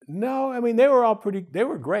 No, I mean, they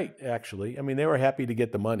were great, actually. I mean, they were happy to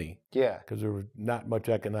get the money. Yeah. Because there was not much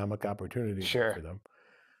economic opportunity for them.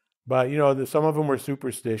 But, some of them were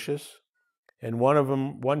superstitious. And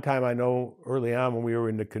one time I know early on when we were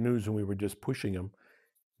in the canoes and we were just pushing them,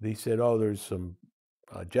 they said, oh, there's some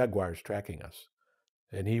jaguars tracking us.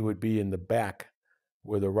 And he would be in the back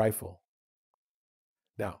with a rifle.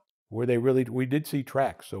 Now, were they really? We did see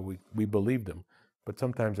tracks, so we believed them. But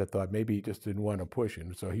sometimes I thought maybe he just didn't want to push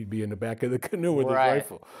him, so he'd be in the back of the canoe with his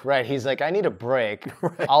rifle. Right. He's like, I need a break.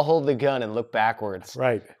 I'll hold the gun and look backwards.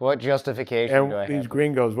 Right. What justification do I have? And these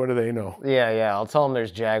gringos, what do they know? Yeah. I'll tell them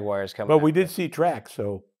there's jaguars coming. But we did see tracks,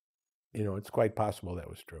 so it's quite possible that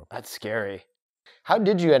was true. That's scary. How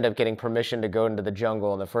did you end up getting permission to go into the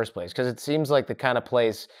jungle in the first place? Because it seems like the kind of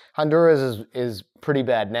place Honduras is pretty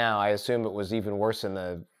bad now. I assume it was even worse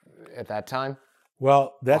at that time.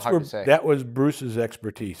 Well, that was Bruce's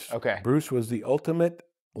expertise. Okay. Bruce was the ultimate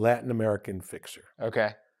Latin American fixer.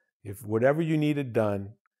 Okay. If whatever you needed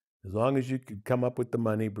done, as long as you could come up with the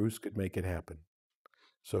money, Bruce could make it happen.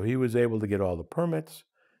 So he was able to get all the permits.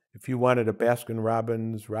 If you wanted a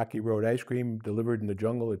Baskin-Robbins Rocky Road ice cream delivered in the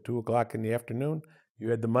jungle at 2:00 in the afternoon,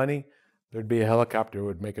 you had the money, there'd be a helicopter that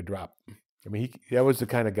would make a drop. I mean, that was the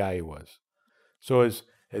kind of guy he was. So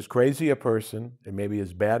as crazy a person, and maybe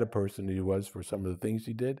as bad a person he was for some of the things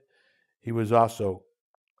he did, he was also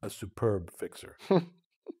a superb fixer.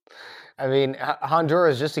 I mean,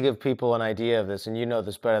 Honduras, just to give people an idea of this, and you know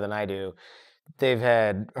this better than I do, they've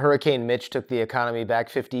had Hurricane Mitch took the economy back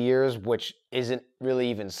 50 years, which isn't really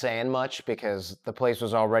even saying much because the place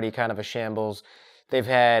was already kind of a shambles. They've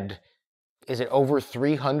had, is it over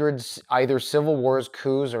 300 either civil wars,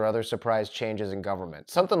 coups, or other surprise changes in government?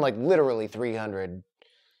 Something like literally 300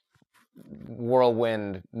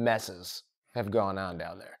 whirlwind messes have gone on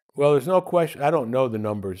down there. Well, there's no question. I don't know the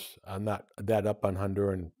numbers. I'm not that up on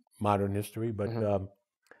Honduran modern history, but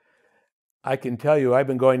I can tell you I've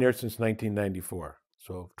been going there since 1994,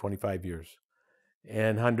 so 25 years.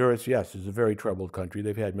 And Honduras, yes, is a very troubled country.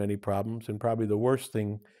 They've had many problems, and probably the worst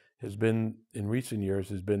thing has been, in recent years,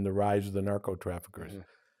 has been the rise of the narco traffickers.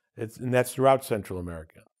 And that's throughout Central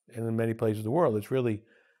America and in many places of the world. It's really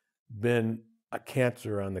been a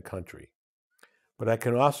cancer on the country. But I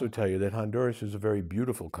can also tell you that Honduras is a very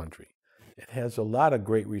beautiful country. It has a lot of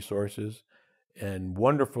great resources and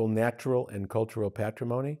wonderful natural and cultural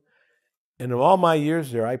patrimony. And in all my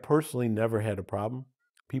years there, I personally never had a problem.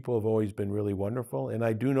 People have always been really wonderful. And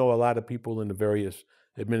I do know a lot of people in the various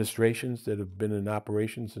administrations that have been in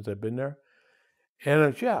operation since I've been there.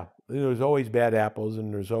 And there's always bad apples,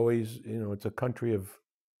 and there's always, it's a country of,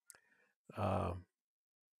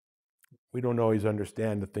 we don't always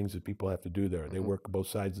understand the things that people have to do there. They work both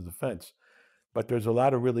sides of the fence. But there's a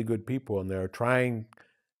lot of really good people, and they're trying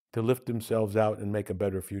to lift themselves out and make a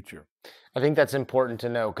better future. I think that's important to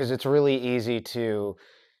know, because it's really easy to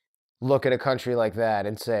look at a country like that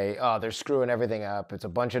and say, oh, they're screwing everything up. It's a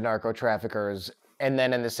bunch of narco traffickers. And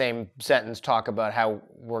then in the same sentence talk about how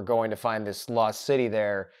we're going to find this lost city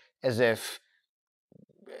there as if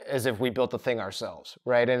we built the thing ourselves,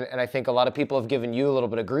 right? And I think a lot of people have given you a little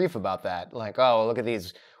bit of grief about that. Like, oh, look at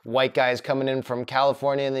these white guys coming in from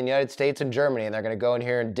California and the United States and Germany, and they're going to go in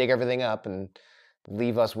here and dig everything up and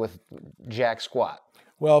leave us with jack squat.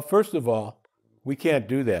 Well, first of all, we can't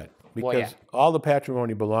do that because all the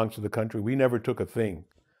patrimony belongs to the country. We never took a thing.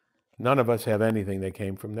 None of us have anything that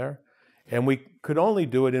came from there. And we could only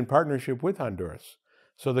do it in partnership with Honduras.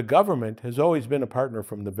 So the government has always been a partner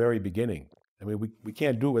from the very beginning. I mean, we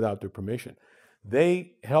can't do it without their permission.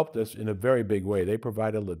 They helped us in a very big way. They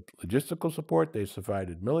provided logistical support. They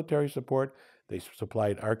provided military support. They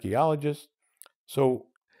supplied archaeologists. So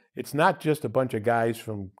it's not just a bunch of guys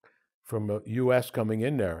from the U.S. coming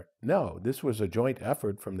in there. No, this was a joint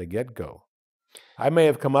effort from the get-go. I may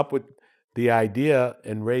have come up with the idea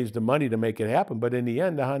and raised the money to make it happen, but in the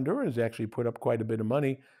end, the Hondurans actually put up quite a bit of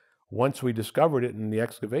money once we discovered it and the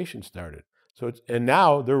excavation started. And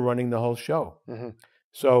now they're running the whole show.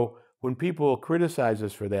 So when people criticize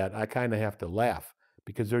us for that, I kind of have to laugh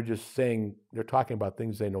because they're just saying, they're talking about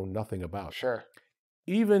things they know nothing about. Sure.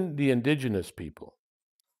 Even the indigenous people,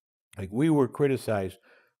 like we were criticized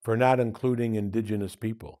for not including indigenous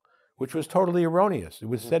people, which was totally erroneous. It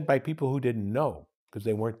was said by people who didn't know because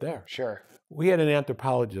they weren't there. Sure. We had an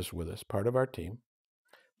anthropologist with us, part of our team.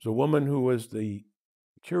 It was a woman who was the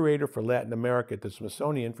curator for Latin America at the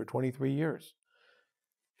Smithsonian for 23 years.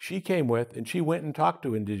 She came with, and she went and talked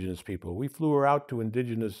to indigenous people. We flew her out to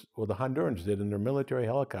the Hondurans did in their military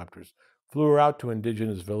helicopters, flew her out to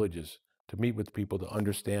indigenous villages to meet with people to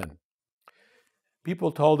understand.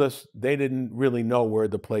 People told us they didn't really know where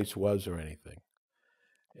the place was or anything.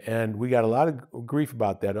 And we got a lot of grief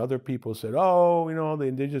about that. Other people said, oh, the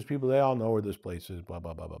indigenous people, they all know where this place is, blah,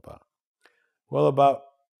 blah, blah, blah, blah. Well, about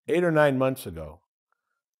 8 or 9 months ago,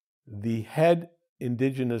 the head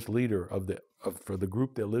indigenous leader for the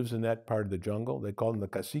group that lives in that part of the jungle, they call him the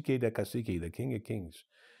Cacique de Cacique, the King of Kings.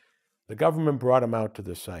 The government brought him out to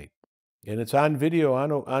the site. And it's on video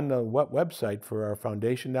on the website for our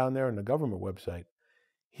foundation down there and the government website.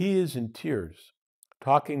 He is in tears,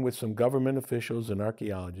 talking with some government officials and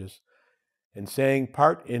archaeologists and saying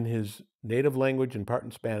part in his native language and part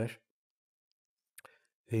in Spanish,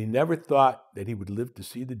 he never thought that he would live to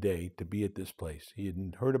see the day to be at this place. He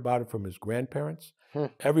had heard about it from his grandparents.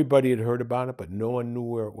 Everybody had heard about it, but no one knew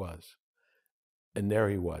where it was. And there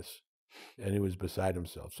he was. And he was beside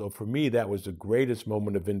himself. So for me, that was the greatest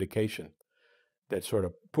moment of vindication that sort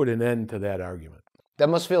of put an end to that argument. That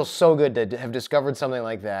must feel so good to have discovered something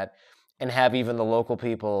like that and have even the local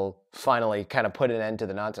people finally kind of put an end to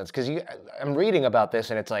the nonsense. Because I'm reading about this,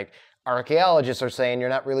 and it's like, archaeologists are saying you're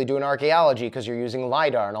not really doing archaeology because you're using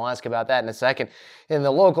LiDAR, and I'll ask about that in a second. And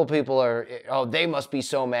the local people are, oh, they must be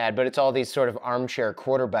so mad, but it's all these sort of armchair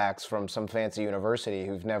quarterbacks from some fancy university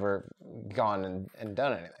who've never gone and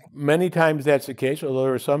done anything. Many times that's the case, although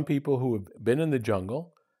there are some people who have been in the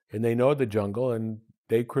jungle, and they know the jungle, and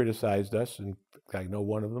they criticized us, and I know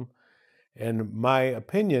one of them. And my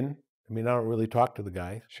opinion I mean, I don't really talk to the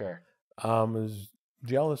guy. Sure. Is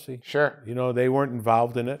jealousy. Sure. You know, they weren't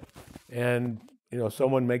involved in it. And, you know,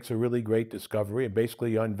 someone makes a really great discovery and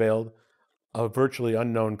basically unveiled a virtually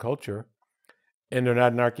unknown culture, and they're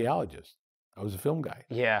not an archaeologist. I was a film guy.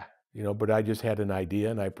 Yeah. You know, but I just had an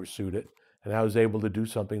idea and I pursued it, and I was able to do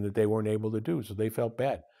something that they weren't able to do, so they felt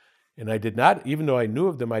bad. And I did not, even though I knew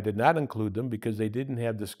of them, I did not include them because they didn't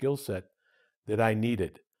have the skill set that I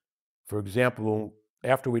needed. For example,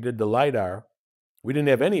 after we did the LiDAR, we didn't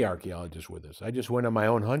have any archaeologists with us. I just went on my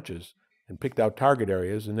own hunches and picked out target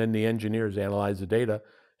areas, and then the engineers analyzed the data,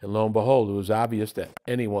 and lo and behold, it was obvious to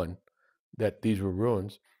anyone that these were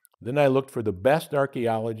ruins. Then I looked for the best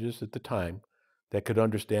archaeologists at the time that could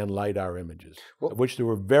understand LiDAR images, of which there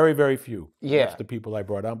were very, very few. Yeah. That's the people I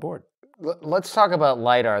brought on board. Let's talk about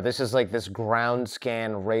LiDAR. This is like this ground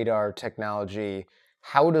scan radar technology.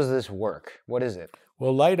 How does this work? What is it?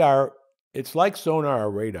 Well, LiDAR, it's like sonar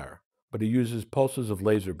or radar, but it uses pulses of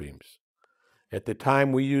laser beams. At the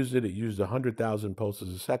time we used it, it used 100,000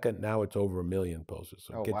 pulses a second. Now it's over 1 million pulses,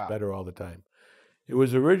 so it gets better all the time. It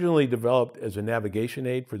was originally developed as a navigation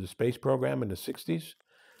aid for the space program in the 60s,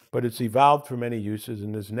 but it's evolved for many uses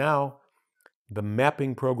and is now the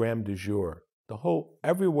mapping program du jour.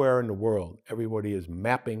 Everywhere in the world, everybody is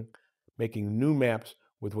mapping, making new maps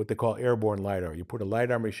with what they call airborne LiDAR. You put a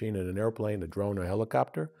LiDAR machine in an airplane, a drone, or a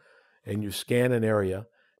helicopter, and you scan an area.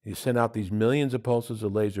 You send out these millions of pulses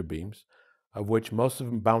of laser beams, of which most of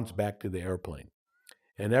them bounce back to the airplane.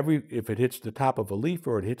 And if it hits the top of a leaf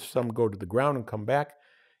or it hits some, go to the ground and come back,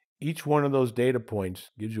 each one of those data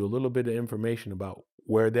points gives you a little bit of information about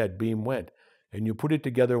where that beam went. And you put it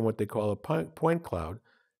together in what they call a point cloud,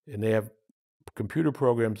 and they have computer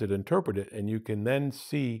programs that interpret it, and you can then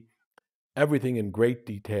see everything in great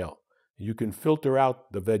detail. You can filter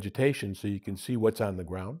out the vegetation so you can see what's on the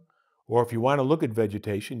ground. Or if you want to look at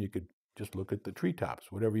vegetation, you could just look at the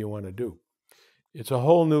treetops, whatever you want to do. It's a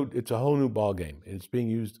whole new ball game, and it's being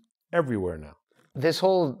used everywhere now. This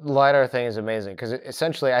whole LiDAR thing is amazing because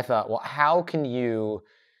essentially I thought, well, how can you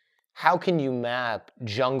map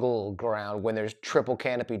jungle ground when there's triple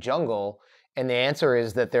canopy jungle? And the answer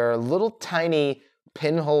is that there are little tiny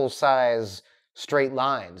pinhole size straight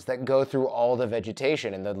lines that go through all the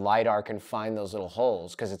vegetation, and the LiDAR can find those little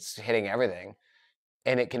holes because it's hitting everything,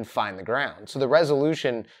 and it can find the ground. So the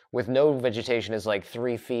resolution with no vegetation is like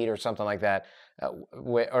 3 feet or something like that,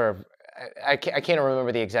 I can't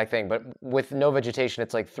remember the exact thing, but with no vegetation,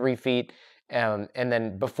 it's like 3 feet. And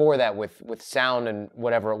then before that, with sound and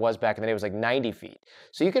whatever it was back in the day, it was like 90 feet.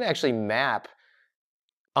 So you can actually map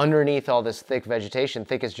underneath all this thick vegetation,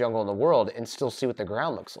 thickest jungle in the world, and still see what the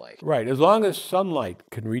ground looks like. Right. As long as sunlight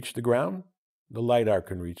can reach the ground, the LiDAR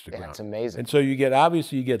can reach the ground. That's amazing. And so you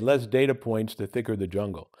get less data points the thicker the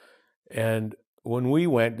jungle. And when we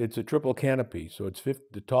went, it's a triple canopy. So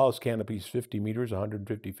the tallest canopy is 50 meters,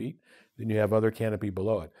 150 feet. Then you have other canopy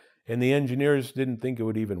below it. And the engineers didn't think it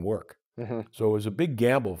would even work. Mm-hmm. So it was a big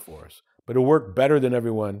gamble for us. But it worked better than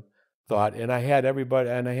everyone thought. And I had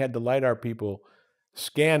the LiDAR people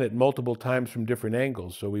scan it multiple times from different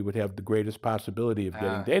angles, so we would have the greatest possibility of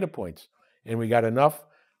getting data points. And we got enough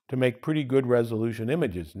to make pretty good resolution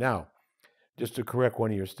images. Now, just to correct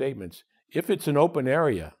one of your statements, if it's an open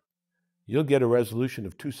area, you'll get a resolution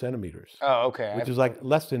of 2 centimeters. Oh, okay. Which is like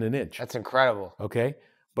less than an inch. That's incredible. Okay?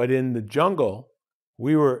 But in the jungle,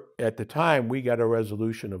 at the time, we got a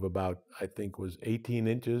resolution of about, I think was 18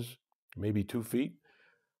 inches, maybe 2 feet,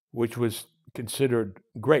 which was considered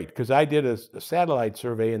great, because I did a satellite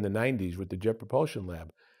survey in the 90s with the Jet Propulsion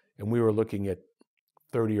Lab, and we were looking at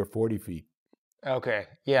 30 or 40 feet. Okay.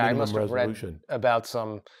 Yeah, I must have read about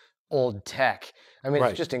some old tech. I mean,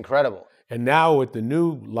 It's just incredible. And now with the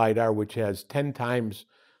new LiDAR, which has 10 times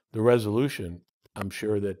the resolution, I'm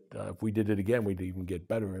sure that if we did it again, we'd even get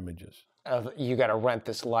better images. You got to rent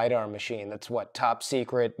this LiDAR machine. That's what, top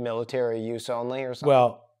secret, military use only or something?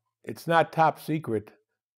 Well, it's not top secret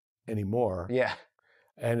anymore. Yeah.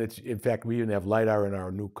 And in fact, we even have LiDAR in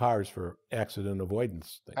our new cars for accident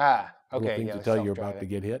avoidance things. Okay. Things to tell you you're about to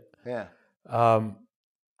get hit. Yeah.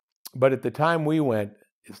 But at the time we went,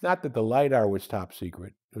 it's not that the LiDAR was top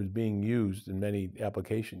secret. It was being used in many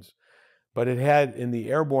applications. But it had, in the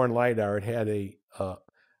airborne LiDAR, it had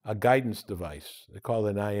a guidance device. They call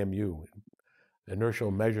it an IMU,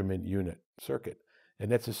 inertial measurement unit circuit.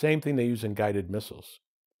 And that's the same thing they use in guided missiles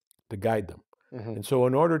to guide them. Mm-hmm. And so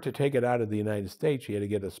in order to take it out of the United States, you had to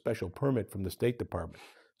get a special permit from the State Department.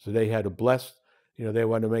 So they had to they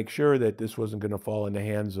wanted to make sure that this wasn't going to fall in the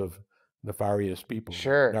hands of nefarious people,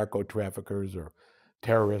 narco traffickers or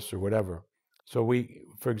terrorists or whatever. So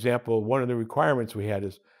for example, one of the requirements we had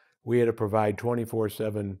is we had to provide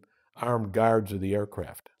 24/7 armed guards of the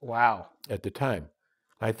aircraft. Wow. At the time.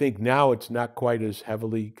 I think now it's not quite as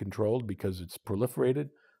heavily controlled because it's proliferated,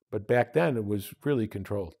 but back then it was really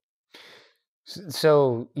controlled.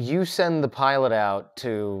 So you send the pilot out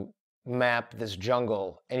to map this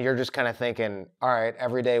jungle, and you're just kind of thinking, all right,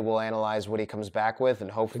 every day we'll analyze what he comes back with,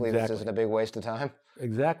 and hopefully this isn't a big waste of time.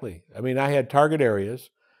 Exactly. I mean, I had target areas.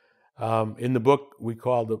 In the book, we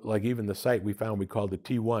called it, like even the site we found, we called it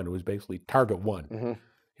T1. It was basically target one. Mm-hmm.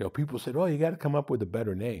 You know, people said, "Oh, you got to come up with a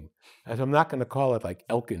better name." I said, "I'm not going to call it like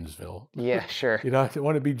Elkinsville." Yeah, sure. You know, I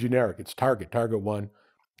want to be generic. It's target one,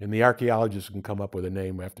 and the archaeologists can come up with a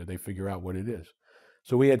name after they figure out what it is.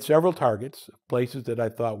 So we had several targets, places that I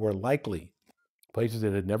thought were likely, places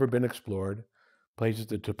that had never been explored, places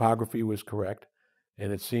the topography was correct,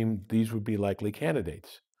 and it seemed these would be likely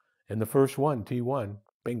candidates. And the first one, T1,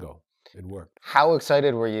 bingo, it worked. How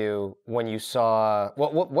excited were you when you saw,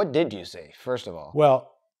 what did you see, first of all? Well,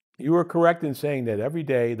 you were correct in saying that every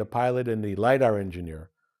day the pilot and the LiDAR engineer,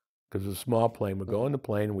 because it's a small plane, would go in the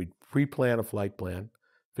plane and we'd pre-plan a flight plan,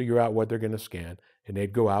 figure out what they're going to scan, and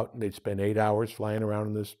they'd go out and they'd spend 8 hours flying around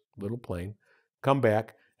in this little plane, come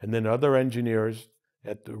back, and then other engineers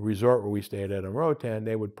at the resort where we stayed at in Roatan,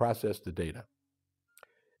 they would process the data.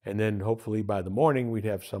 And then hopefully by the morning, we'd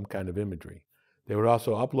have some kind of imagery. They would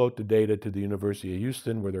also upload the data to the University of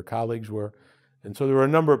Houston where their colleagues were. And so there were a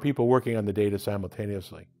number of people working on the data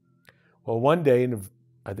simultaneously. Well, one day,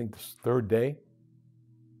 I think the third day,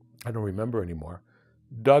 I don't remember anymore,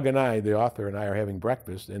 Doug and I, the author and I, are having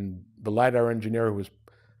breakfast, and the LiDAR engineer who was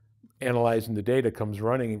analyzing the data comes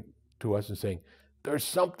running to us and saying, "There's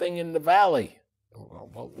something in the valley."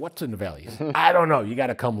 Well, what's in the valley? He said, "I don't know. You got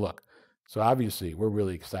to come look." So obviously, we're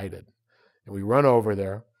really excited. And we run over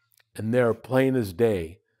there, and there, plain as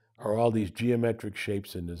day, are all these geometric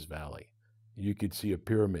shapes in this valley. You could see a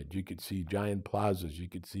pyramid. You could see giant plazas. You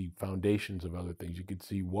could see foundations of other things. You could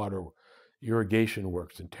see water, irrigation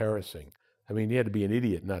works and terracing. I mean, you had to be an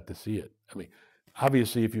idiot not to see it. I mean,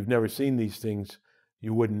 obviously, if you've never seen these things,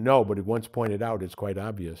 you wouldn't know, but once pointed out, it's quite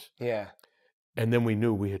obvious. Yeah. And then we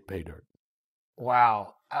knew we hit pay dirt.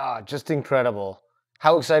 Wow. Just incredible.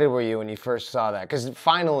 How excited were you when you first saw that? Because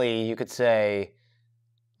finally you could say,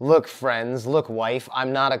 look, friends, look, wife,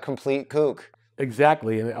 I'm not a complete kook.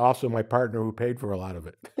 Exactly. And also my partner who paid for a lot of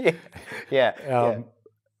it. Yeah.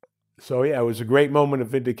 So, yeah, it was a great moment of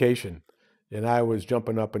vindication. And I was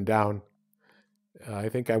jumping up and down. I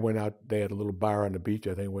think I went out, they had a little bar on the beach.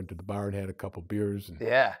 I think I went to the bar and had a couple beers. And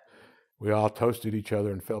yeah. We all toasted each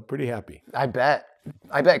other and felt pretty happy. I bet,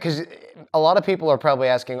 because a lot of people are probably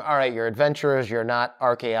asking, all right, you're adventurers, you're not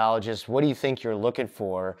archaeologists. What do you think you're looking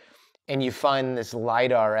for? And you find this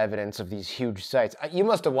LiDAR evidence of these huge sites. You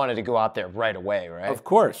must have wanted to go out there right away, right? Of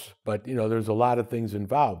course. But, you know, there's a lot of things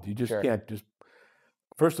involved. You just can't just,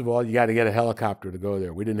 first of all, you got to get a helicopter to go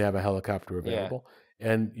there. We didn't have a helicopter available.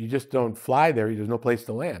 Yeah. And you just don't fly there. There's no place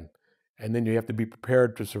to land. And then you have to be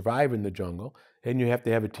prepared to survive in the jungle. And you have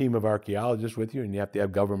to have a team of archaeologists with you, and you have to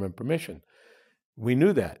have government permission. We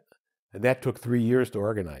knew that. And that took 3 years to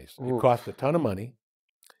organize. Ooh. It cost a ton of money.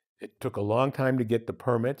 It took a long time to get the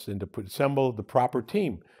permits and to assemble the proper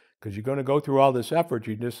team. Because you're going to go through all this effort.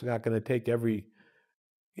 You're just not going to take every,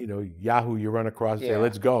 Yahoo you run across and say,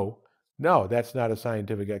 let's go. No, that's not a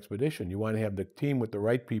scientific expedition. You want to have the team with the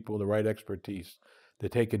right people, the right expertise, to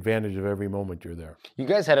take advantage of every moment you're there. You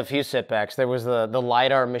guys had a few setbacks. There was the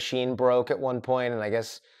LiDAR machine broke at one point, and I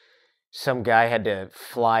guess some guy had to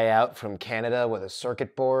fly out from Canada with a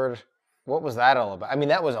circuit board. What was that all about? I mean,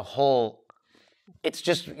 that was a whole, it's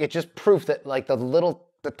just proof that like the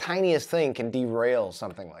tiniest thing can derail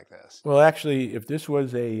something like this. Well, actually, if this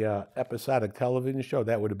was a episodic television show,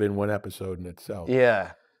 that would have been one episode in itself.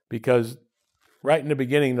 Yeah. Because right in the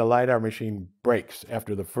beginning, the LiDAR machine breaks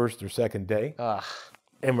after the first or second day. Ugh.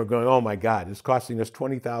 And we're going, oh my God, it's costing us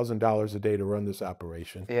 $20,000 a day to run this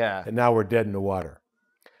operation. Yeah. And now we're dead in the water.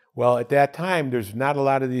 Well, at that time, there's not a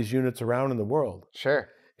lot of these units around in the world. Sure.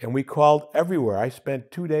 And we called everywhere. I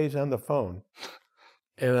spent 2 days on the phone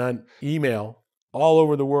and on email all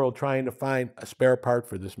over the world trying to find a spare part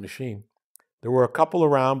for this machine. There were a couple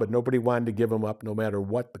around, but nobody wanted to give them up no matter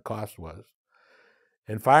what the cost was.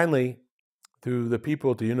 And finally, through the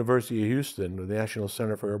people at the University of Houston, the National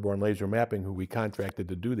Center for Airborne Laser Mapping, who we contracted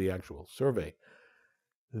to do the actual survey,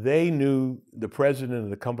 they knew the president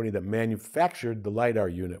of the company that manufactured the LiDAR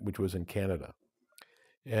unit, which was in Canada.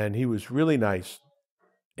 And he was really nice,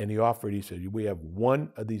 and he said, we have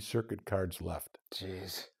one of these circuit cards left.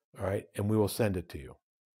 Jeez. All right, and we will send it to you.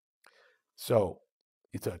 So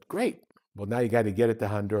he thought, great. Well, now you got to get it to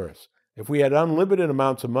Honduras. If we had unlimited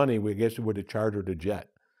amounts of money, we guess we would have chartered a jet.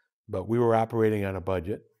 But we were operating on a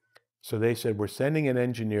budget. So they said, we're sending an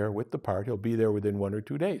engineer with the part. He'll be there within 1 or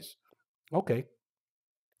 2 days. Okay.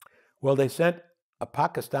 Well, they sent a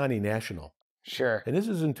Pakistani national. Sure. And this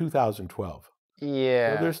is in 2012.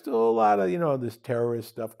 Yeah. So there's still a lot of, this terrorist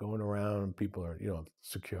stuff going around. And people are,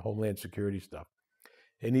 Homeland Security stuff.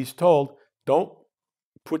 And he's told, don't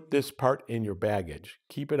put this part in your baggage.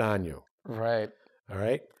 Keep it on you. Right. All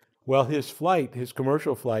right. Well, his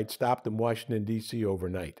commercial flight stopped in Washington, D.C.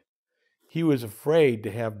 overnight. He was afraid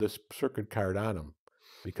to have this circuit card on him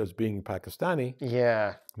because being Pakistani,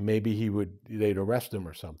 maybe they'd arrest him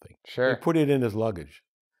or something. Sure. They put it in his luggage.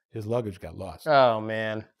 His luggage got lost. Oh,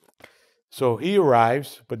 man. So he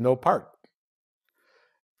arrives, but no part.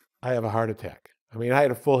 I have a heart attack. I mean, I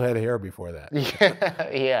had a full head of hair before that.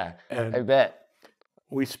 Yeah, and I bet.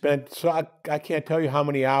 We spent, I can't tell you how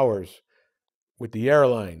many hours with the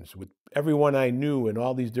airlines, with everyone I knew in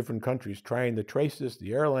all these different countries trying to trace this.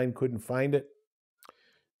 The airline couldn't find it.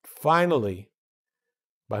 Finally,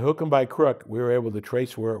 by hook and by crook, we were able to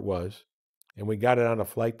trace where it was, and we got it on a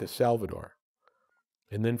flight to Salvador.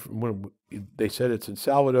 And then when they said it's in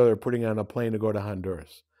Salvador, they're putting it on a plane to go to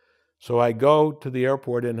Honduras. So I go to the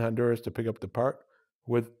airport in Honduras to pick up the part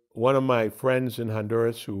with one of my friends in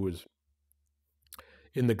Honduras who was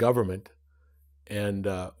in the government, and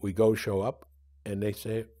we go show up, and they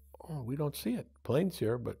say, oh, we don't see it. Plane's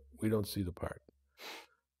here, but we don't see the part.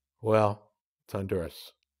 Well, it's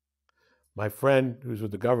Honduras. My friend, who's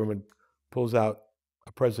with the government, pulls out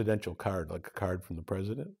a presidential card, like a card from the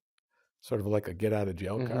president, sort of like a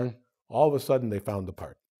get-out-of-jail card. All of a sudden, they found the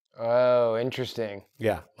part. Oh, interesting.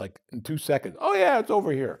 Yeah, like in 2 seconds. Oh, yeah, it's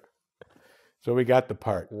over here. So we got the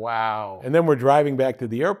part. Wow. And then we're driving back to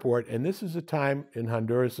the airport, and this is a time in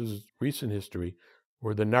Honduras's recent history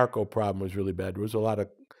where the narco problem was really bad. There was a lot of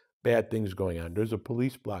bad things going on. There's a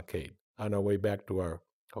police blockade on our way back to our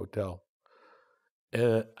hotel.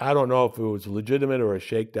 And I don't know if it was legitimate or a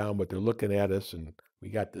shakedown, but they're looking at us, and we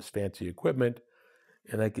got this fancy equipment,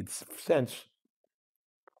 and I could sense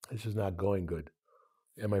this is not going good.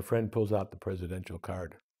 And my friend pulls out the presidential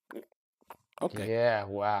card. Okay. Yeah,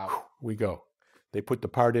 wow. We go. They put the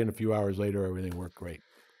part in. A few hours later, everything worked great.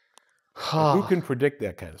 Who can predict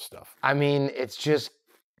that kind of stuff? I mean, it's just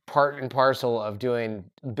part and parcel of doing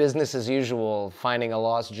business as usual, finding a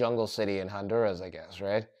lost jungle city in Honduras, I guess,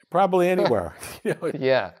 right? Probably anywhere.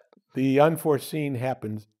 Yeah. The unforeseen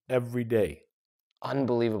happens every day.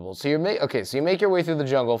 Unbelievable. So you make your way through the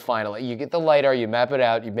jungle finally. You get the LiDAR, you map it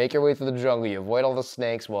out, you make your way through the jungle, you avoid all the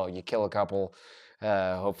snakes. Well, you kill a couple.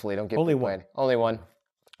 Hopefully don't get Only bit by one. it. Only one.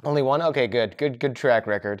 Only one? Okay, good. Good track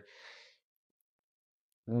record.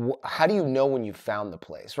 How do you know when you found the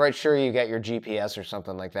place? Right, sure, you got your GPS or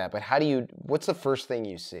something like that, but what's the first thing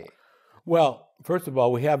you see? Well, first of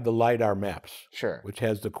all, we have the LiDAR maps, Sure, which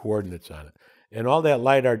has the coordinates on it. And all that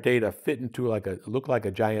LiDAR data fit into look like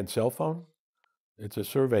a giant cell phone. It's a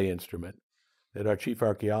survey instrument that our chief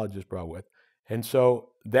archaeologist brought with. And so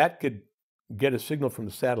that could get a signal from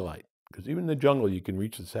the satellite, because even in the jungle, you can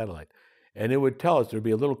reach the satellite. And it would tell us, there'd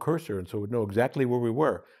be a little cursor, and so it would know exactly where we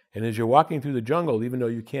were. And as you're walking through the jungle, even though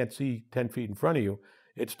you can't see 10 feet in front of you,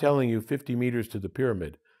 it's telling you 50 meters to the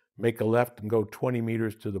pyramid. Make a left and go 20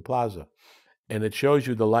 meters to the plaza. And it shows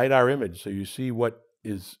you the LiDAR image, so you see what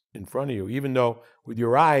is in front of you, even though with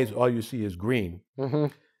your eyes, all you see is green.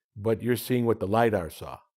 But you're seeing what the LiDAR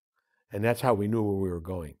saw. And that's how we knew where we were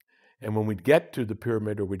going. And when we'd get to the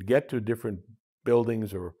pyramid, or we'd get to different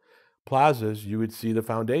buildings or plazas, you would see the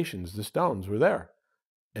foundations, the stones were there.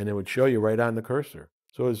 And it would show you right on the cursor.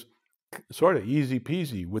 So it was sort of easy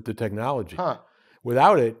peasy with the technology.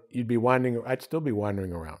 Without it, I'd still be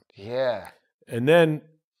wandering around. Yeah. And then,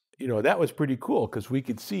 that was pretty cool, because we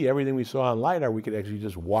could see everything we saw on LiDAR. We could actually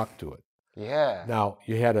just walk to it. Yeah. Now,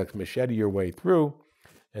 you had to machete your way through,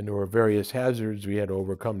 and there were various hazards we had to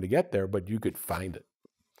overcome to get there, but you could find it.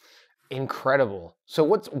 Incredible. So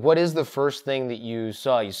what is the first thing that you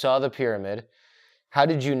saw? You saw the pyramid. How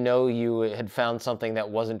did you know you had found something that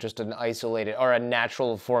wasn't just an isolated or a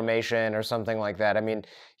natural formation or something like that? I mean,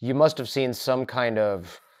 you must have seen some kind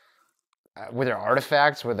of, were there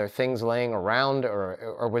artifacts? Were there things laying around?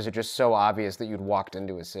 Or was it just so obvious that you'd walked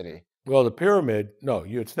into a city? Well, the pyramid, no,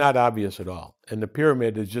 it's not obvious at all. And the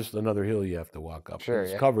pyramid is just another hill you have to walk up. Sure,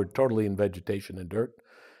 it's covered totally in vegetation and dirt.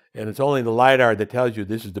 And it's only the LiDAR that tells you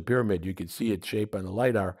this is the pyramid. You can see its shape on the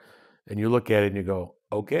LiDAR. And you look at it and you go,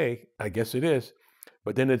 okay, I guess it is.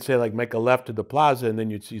 But then it'd say, like, make a left to the plaza, and then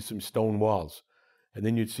you'd see some stone walls. And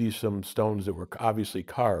then you'd see some stones that were obviously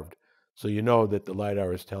carved. So you know that the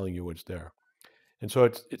LiDAR is telling you what's there. And so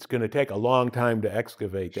it's going to take a long time to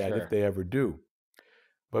excavate that, if they ever do.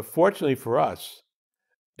 But fortunately for us,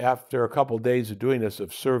 after a couple of days of doing this,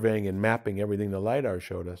 of surveying and mapping everything the LiDAR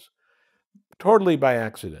showed us, totally by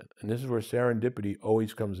accident, and this is where serendipity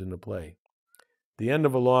always comes into play. The end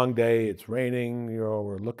of a long day, it's raining,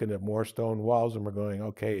 we're looking at more stone walls and we're going,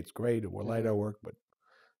 okay, it's great, it will LiDAR work, but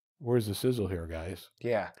where's the sizzle here, guys?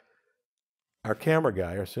 Yeah. Our camera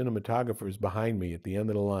guy, our cinematographer, is behind me at the end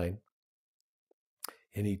of the line,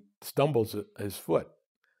 and he stumbles his foot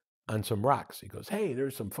on some rocks. He goes, hey,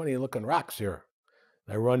 there's some funny looking rocks here.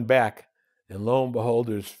 I run back, and lo and behold,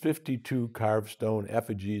 there's 52 carved stone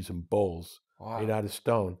effigies and bowls made out of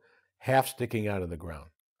stone, half sticking out of the ground.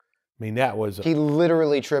 I mean, that was... He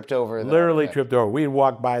literally tripped over. Literally tripped over. We'd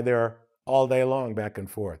walk by there all day long, back and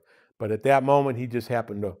forth. But at that moment, he just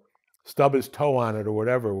happened to stub his toe on it or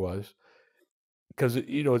whatever it was, because,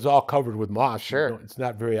 it's all covered with moss. Sure. It's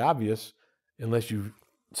not very obvious unless you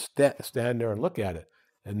stand there and look at it.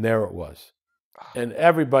 And there it was. And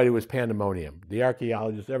everybody was pandemonium. The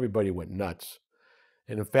archaeologists, everybody went nuts.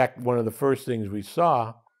 And in fact, one of the first things we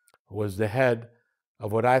saw was the head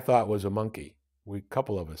of what I thought was a monkey. A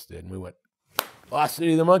couple of us did, and we went, Lost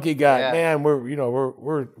City of the Monkey guy. Yeah. Man,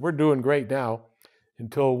 we're doing great now.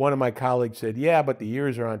 Until one of my colleagues said, yeah, but the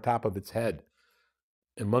ears are on top of its head.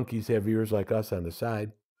 And monkeys have ears like us on the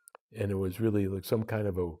side. And it was really like some kind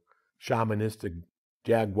of a shamanistic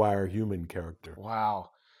jaguar human character. Wow.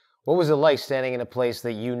 What was it like standing in a place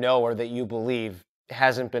that you know or that you believe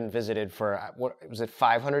hasn't been visited for, what was it,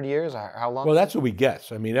 500 years? How long? Well, that's what we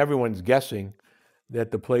guess. I mean, everyone's guessing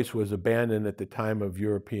that the place was abandoned at the time of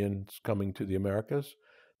Europeans coming to the Americas,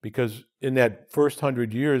 because in that first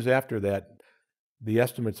 100 years after that, the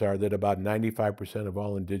estimates are that about 95% of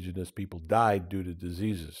all indigenous people died due to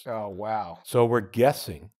diseases. Oh, wow. So we're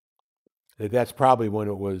guessing that that's probably when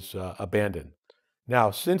it was abandoned.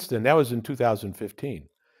 Now, since then, that was in 2015.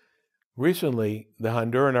 Recently, the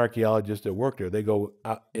Honduran archaeologists that work there, they go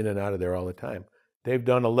in and out of there all the time. They've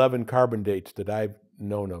done 11 carbon dates that I've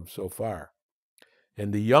known of so far.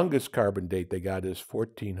 And the youngest carbon date they got is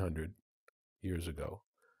 1,400 years ago.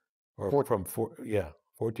 Or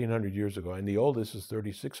 1,400 years ago. And the oldest is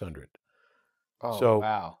 3,600. Oh, so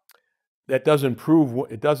wow. That doesn't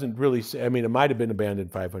prove, it doesn't really say, I mean, it might have been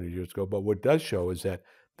abandoned 500 years ago, but what it does show is that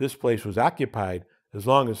this place was occupied as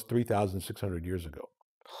long as 3,600 years ago.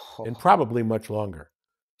 And probably much longer.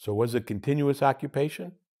 So was it continuous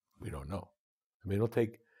occupation? We don't know. I mean,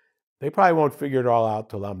 they probably won't figure it all out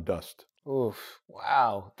till I'm dust. Oof.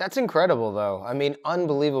 Wow. That's incredible, though. I mean,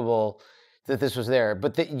 unbelievable that this was there.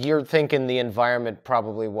 But you're thinking the environment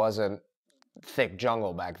probably wasn't thick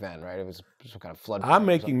jungle back then, right? It was some kind of flood. I'm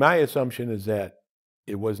making my assumption is that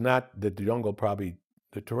it was not that the jungle probably,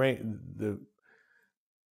 the terrain, the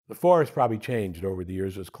forest probably changed over the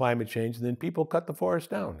years as climate changed, and then people cut the forest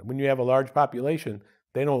down. When you have a large population,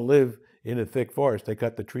 they don't live in a thick forest. They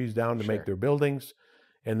cut the trees down to make their buildings,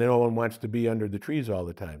 and then no one wants to be under the trees all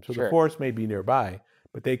the time. So the forest may be nearby,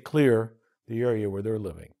 but they clear the area where they're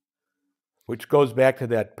living, which goes back to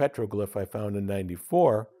that petroglyph I found in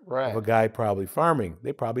 '94 of a guy probably farming.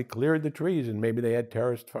 They probably cleared the trees, and maybe they had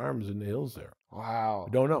terraced farms in the hills there. Wow.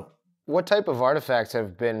 We don't know. What type of artifacts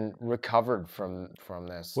have been recovered from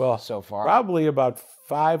this so far? Probably about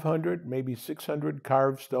 500, maybe 600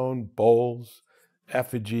 carved stone bowls,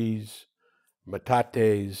 effigies,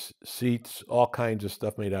 metates, seats, all kinds of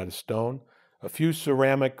stuff made out of stone. A few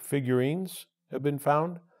ceramic figurines have been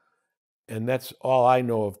found, and that's all I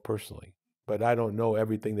know of personally. But I don't know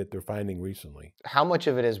everything that they're finding recently. How much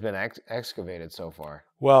of it has been excavated so far?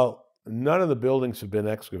 Well, none of the buildings have been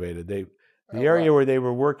excavated. The area where they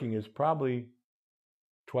were working is probably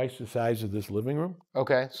twice the size of this living room.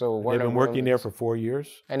 Okay, so they've been working there for 4 years.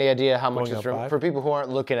 Any idea how much is for people who aren't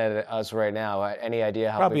looking at us right now? Any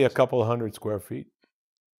idea how? Probably a couple of 100 square feet.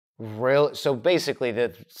 Really? So basically,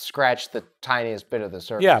 they scratched the tiniest bit of the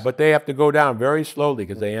surface. Yeah, but they have to go down very slowly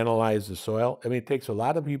because they analyze the soil. I mean, it takes a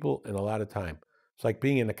lot of people and a lot of time. It's like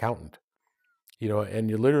being an accountant. And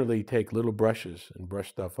you literally take little brushes and brush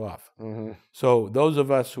stuff off. Mm-hmm. So those of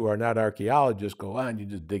us who are not archaeologists go on, you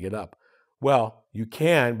just dig it up. Well, you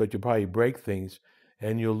can, but you'll probably break things,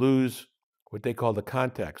 and you'll lose what they call the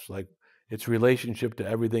context, like its relationship to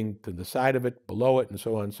everything to the side of it, below it, and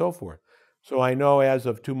so on and so forth. So I know as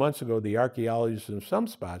of 2 months ago, the archaeologists in some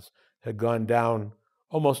spots had gone down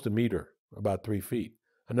almost a meter, about 3 feet.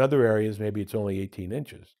 In other areas, maybe it's only 18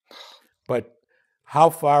 inches. But how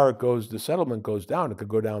far it goes, the settlement goes down. It could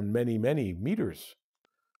go down many, many meters.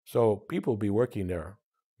 So people will be working there.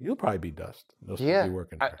 You'll probably be dust. They'll still be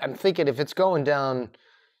working there. I'm thinking if it's going down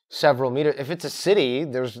several meters, if it's a city,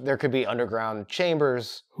 there could be underground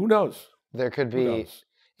chambers. Who knows? There could be.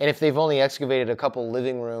 And if they've only excavated a couple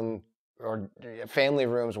living room or family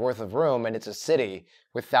rooms worth of room, and it's a city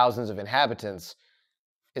with thousands of inhabitants,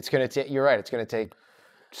 it's going to take, you're right, it's going to take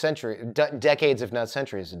decades, if not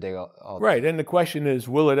centuries, to dig all Right, and the question is,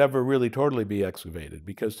 will it ever really totally be excavated?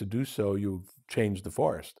 Because to do so, you've changed the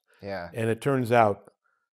forest. Yeah. And it turns out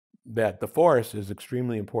that the forest is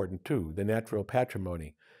extremely important too, the natural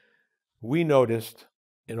patrimony. We noticed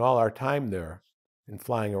in all our time there and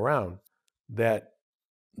flying around that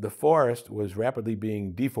the forest was rapidly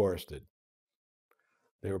being deforested.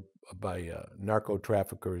 They were by narco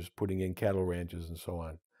traffickers putting in cattle ranches and so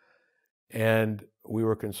on. And we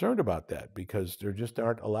were concerned about that because there just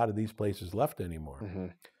aren't a lot of these places left anymore. Mm-hmm.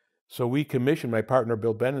 So we commissioned, my partner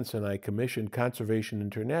Bill Bennett and I commissioned Conservation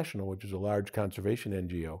International, which is a large conservation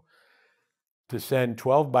NGO, to send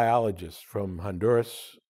 12 biologists from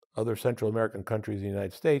Honduras, other Central American countries in the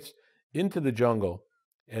United States, into the jungle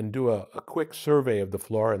and do a quick survey of the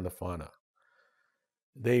flora and the fauna.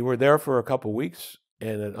 They were there for a couple weeks,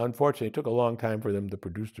 and unfortunately it took a long time for them to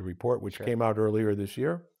produce the report, which came out earlier this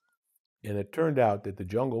year. And it turned out that the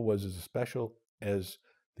jungle was as special as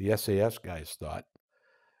the SAS guys thought.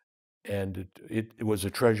 And it was a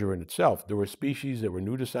treasure in itself. There were species that were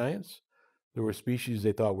new to science. There were species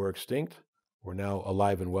they thought were extinct, were now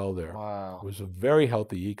alive and well there. Wow. It was a very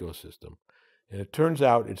healthy ecosystem. And it turns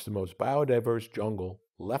out it's the most biodiverse jungle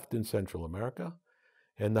left in Central America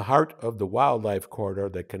and the heart of the wildlife corridor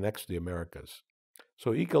that connects the Americas.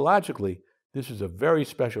 So ecologically, this is a very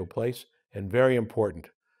special place and very important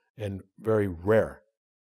and very rare.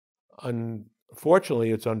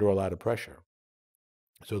 Unfortunately, it's under a lot of pressure.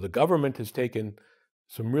 So the government has taken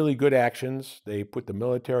some really good actions. They put the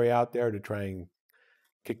military out there to try and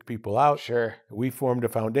kick people out. Sure. We formed a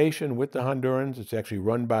foundation with the Hondurans. It's actually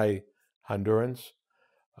run by Hondurans.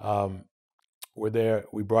 We're there.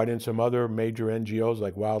 We brought in some other major NGOs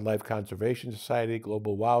like Wildlife Conservation Society,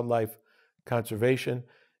 Global Wildlife Conservation,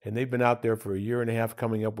 and they've been out there for a year and a half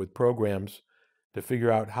coming up with programs to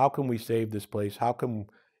figure out how can we save this place, how can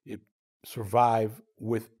it survive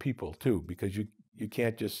with people too, because you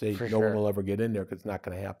can't just say no one will ever get in there because it's not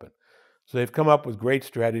going to happen. So they've come up with great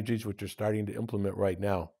strategies which they're starting to implement right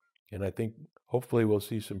now. And I think hopefully we'll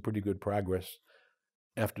see some pretty good progress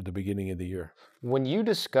after the beginning of the year. When you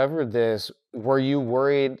discovered this, were you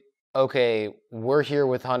worried, okay, we're here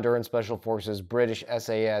with Honduran Special Forces, British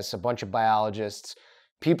SAS, a bunch of biologists,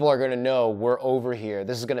 people are going to know we're over here,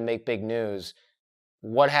 this is going to make big news.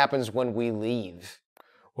 What happens when we leave?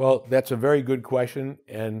 Well, that's a very good question.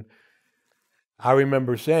 And I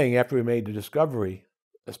remember saying after we made the discovery,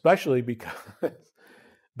 especially because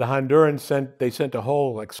the Hondurans sent a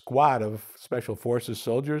whole squad of Special Forces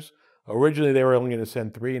soldiers. Originally, they were only going to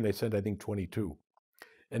send 3, and they sent, I think, 22.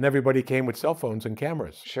 And everybody came with cell phones and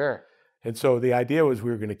cameras. Sure. And so the idea was we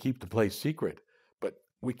were going to keep the place secret. But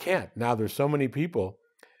we can't. Now there's so many people,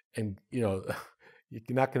 and, you're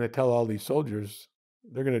not going to tell all these soldiers.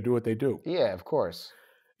 They're going to do what they do. Yeah, of course.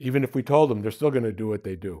 Even if we told them, they're still going to do what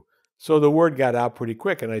they do. So the word got out pretty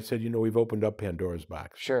quick, and I said, we've opened up Pandora's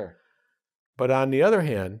box. Sure. But on the other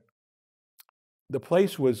hand, the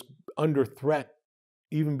place was under threat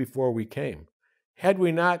even before we came. Had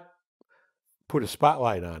we not put a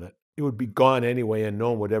spotlight on it, it would be gone anyway, and no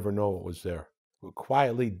one would ever know it was there. It would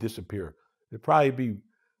quietly disappear. It'd probably be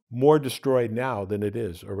more destroyed now than it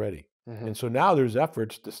is already. Mm-hmm. And so now there's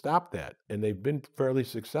efforts to stop that, and they've been fairly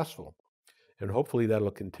successful. And hopefully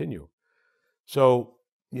that'll continue. So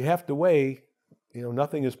you have to weigh,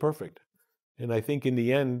 nothing is perfect. And I think in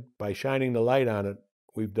the end, by shining the light on it,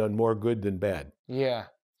 we've done more good than bad. Yeah.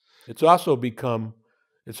 It's also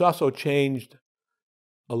changed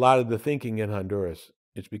a lot of the thinking in Honduras.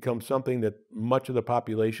 It's become something that much of the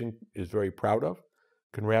population is very proud of,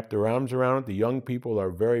 can wrap their arms around it. The young people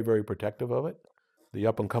are very, very protective of it, the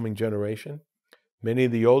up-and-coming generation. Many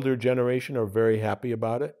of the older generation are very happy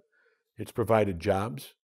about it. It's provided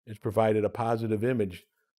jobs. It's provided a positive image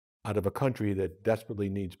out of a country that desperately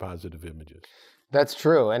needs positive images. That's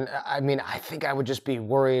true. And I think I would just be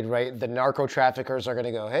worried, right? The narco traffickers are going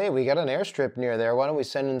to go, hey, we got an airstrip near there. Why don't we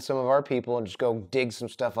send in some of our people and just go dig some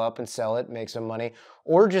stuff up and sell it, make some money?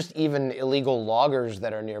 Or just even illegal loggers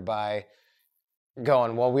that are nearby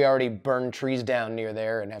going, well, we already burned trees down near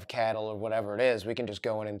there and have cattle or whatever it is. We can just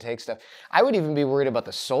go in and take stuff. I would even be worried about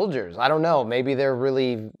the soldiers. I don't know. Maybe they're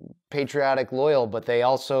really patriotic, loyal, but they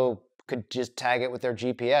also could just tag it with their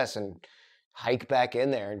GPS and hike back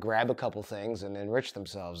in there and grab a couple things and enrich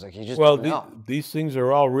themselves. You just don't know. These things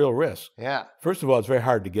are all real risks. Yeah. First of all, it's very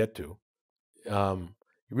hard to get to. You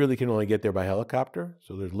really can only get there by helicopter,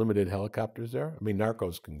 so there's limited helicopters there.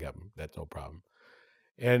 Narcos can get them. That's no problem.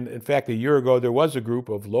 And in fact, a year ago, there was a group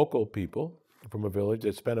of local people from a village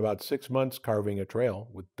that spent about 6 months carving a trail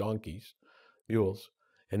with donkeys, mules,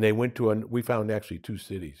 and they went to we found actually 2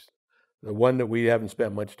 cities. The one that we haven't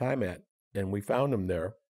spent much time at, and we found them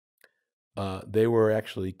there. They were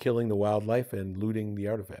actually killing the wildlife and looting the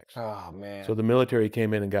artifacts. Oh, man. So the military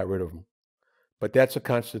came in and got rid of them. But that's a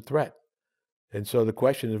constant threat. And so the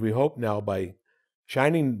question is, we hope now by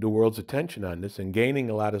shining the world's attention on this and gaining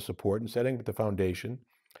a lot of support and setting up the foundation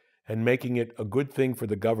and making it a good thing for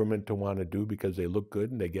the government to want to do because they look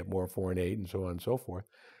good and they get more foreign aid and so on and so forth,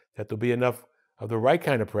 that there'll be enough of the right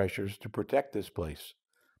kind of pressures to protect this place.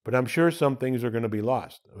 But I'm sure some things are going to be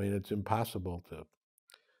lost. I mean, it's impossible to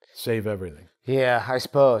save everything. Yeah, I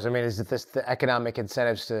suppose. I mean, is it this the economic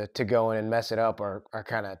incentives to go in and mess it up are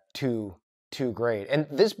kind of too great? And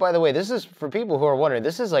this, by the way, this is for people who are wondering.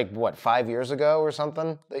 This is like what, 5 years ago or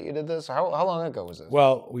something that you did this? How long ago was this?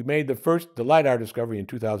 Well, we made the LiDAR discovery in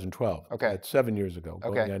 2012. Okay, that's 7 years ago.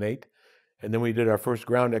 Okay, going on 8. And then we did our first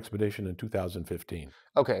ground expedition in 2015.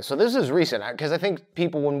 Okay, so this is recent, because I think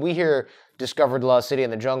people, when we hear discovered lost city in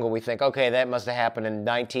the jungle, we think, okay, that must have happened in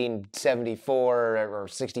 1974 or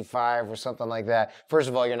 65 or something like that. First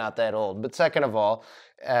of all, you're not that old. But second of all,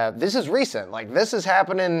 this is recent. Like, this is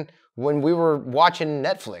happening when we were watching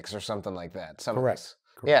Netflix or something like that. Correct.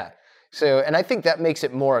 Yeah. So, and I think that makes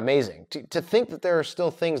it more amazing. To think that there are still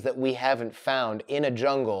things that we haven't found in a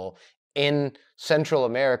jungle in Central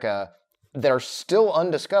America that are still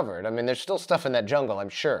undiscovered. I mean, there's still stuff in that jungle, I'm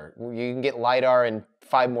sure. You can get LiDAR in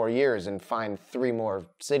 5 more years and find 3 more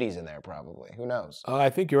cities in there, probably. Who knows? I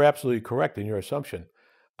think you're absolutely correct in your assumption.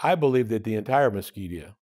 I believe that the entire Mesquite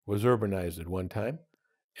was urbanized at one time,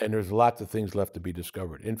 and there's lots of things left to be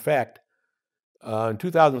discovered. In fact, in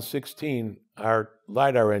 2016, our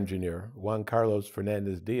LiDAR engineer, Juan Carlos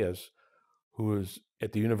Fernandez Diaz, who was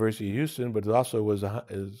at the University of Houston, but also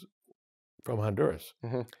is from Honduras,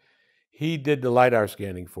 Mm-hmm. He did the LiDAR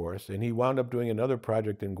scanning for us, and he wound up doing another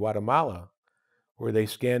project in Guatemala where they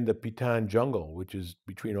scanned the Piton jungle, which is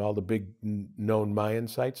between all the big known Mayan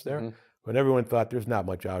sites there. Mm-hmm. When everyone thought there's not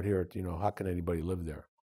much out here, how can anybody live there?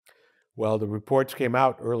 Well, the reports came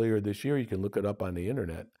out earlier this year. You can look it up on the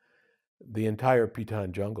internet. The entire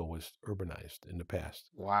Piton jungle was urbanized in the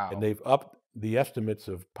past. Wow. And they've upped the estimates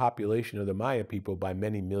of population of the Maya people by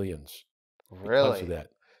many millions. Really? Because of that.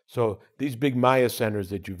 So these big Maya centers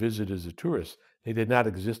that you visit as a tourist, they did not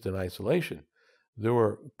exist in isolation. There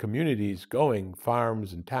were communities going,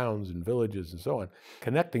 farms and towns and villages and so on,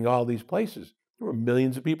 connecting all these places. There were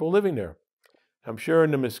millions of people living there. I'm sure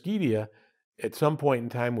in the Mesquite, at some point in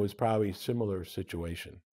time, was probably a similar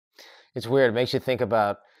situation. It's weird. It makes you think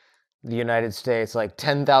about the United States, like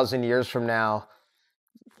 10,000 years from now,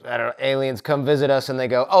 I don't know, aliens come visit us and they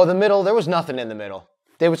go, oh, the middle, there was nothing in the middle.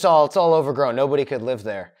 It's all overgrown. Nobody could live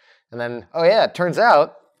there. And then, oh yeah, it turns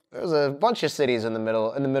out there's a bunch of cities in the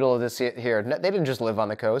middle of this here. They didn't just live on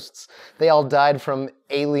the coasts. They all died from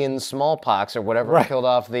alien smallpox or whatever killed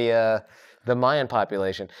off the Mayan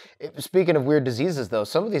population. Speaking of weird diseases, though,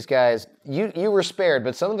 some of these guys, you were spared,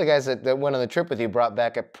 but some of the guys that went on the trip with you brought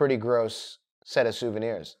back a pretty gross set of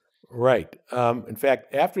souvenirs. Right. In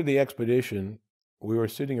fact, after the expedition, we were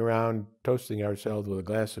sitting around toasting ourselves with a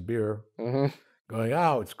glass of beer, Mm-hmm. going,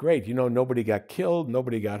 oh, it's great. Nobody got killed,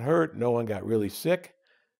 nobody got hurt, no one got really sick.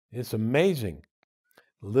 It's amazing.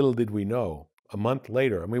 Little did we know, a month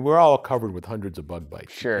later, I mean, we're all covered with hundreds of bug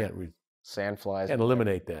bites. Sure. Sandflies. Can't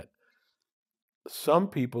eliminate that. Some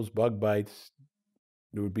people's bug bites,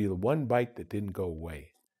 there would be the one bite that didn't go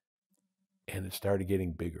away, and it started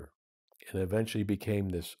getting bigger, and eventually became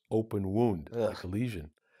this open wound, like a lesion.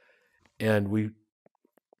 And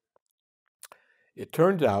it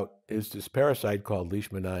turns out it's this parasite called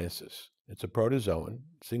leishmaniasis. It's a protozoan,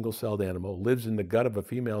 single-celled animal, lives in the gut of a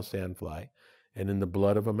female sandfly and in the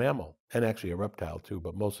blood of a mammal, and actually a reptile too,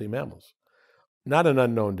 but mostly mammals. Not an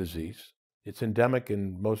unknown disease. It's endemic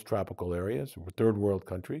in most tropical areas, third world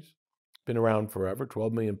countries. It's been around forever.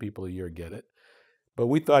 12 million people a year get it. But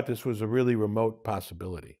we thought this was a really remote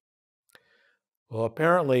possibility. Well,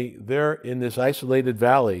 apparently there in this isolated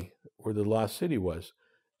valley where the lost city was,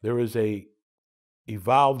 there is a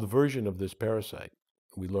evolved version of this parasite.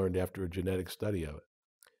 We learned after a genetic study of it.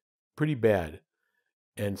 Pretty bad.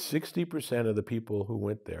 And 60% of the people who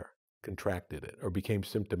went there contracted it or became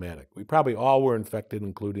symptomatic. We probably all were infected,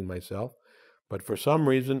 including myself. But for some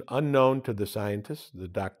reason, unknown to the scientists, the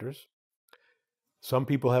doctors, some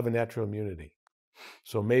people have a natural immunity.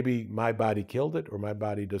 So maybe my body killed it or my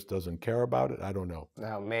body just doesn't care about it. I don't know.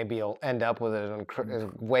 Now, maybe you'll end up with it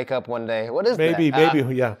and wake up one day. What is maybe,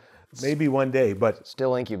 that? Yeah. Maybe one day, but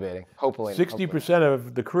still incubating, hopefully. 60%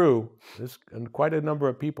 of the crew, and quite a number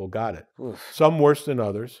of people got it. Oof. Some worse than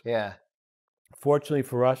others. Yeah. Fortunately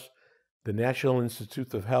for us, the National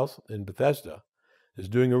Institute of Health in Bethesda is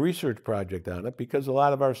doing a research project on it because a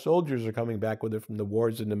lot of our soldiers are coming back with it from the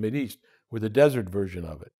wars in the Mideast with a desert version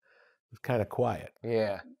of it. It's kind of quiet.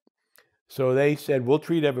 Yeah. So they said, we'll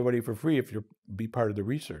treat everybody for free if you'll be part of the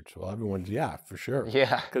research. Well, everyone's, yeah, for sure.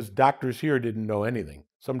 Yeah. Because doctors here didn't know anything.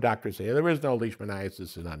 Some doctors say, there is no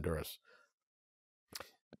leishmaniasis in Honduras.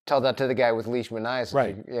 Tell that to the guy with leishmaniasis.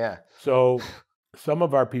 Right. Yeah. So some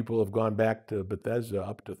of our people have gone back to Bethesda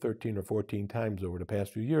up to 13 or 14 times over the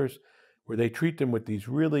past few years, where they treat them with these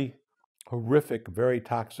really horrific, very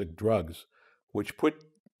toxic drugs, which put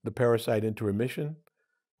the parasite into remission.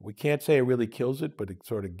 We can't say it really kills it, but it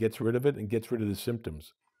sort of gets rid of it and gets rid of the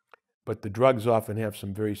symptoms. But the drugs often have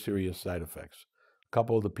some very serious side effects. A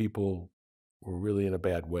couple of the people were really in a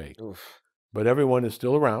bad way. Oof. But everyone is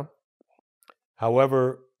still around.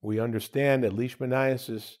 However, we understand that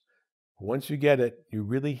leishmaniasis, once you get it,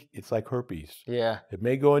 it's like herpes. Yeah. It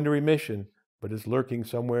may go into remission, but it's lurking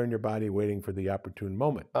somewhere in your body waiting for the opportune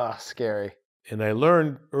moment. Oh, scary. And I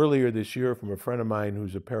learned earlier this year from a friend of mine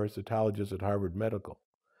who's a parasitologist at Harvard Medical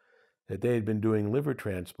that they had been doing liver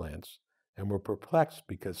transplants and were perplexed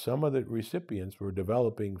because some of the recipients were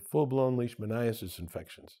developing full-blown leishmaniasis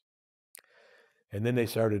infections. And then they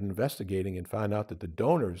started investigating and found out that the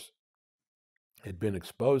donors had been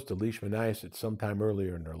exposed to leishmaniasis sometime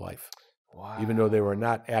earlier in their life, Wow. even though they were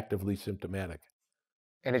not actively symptomatic.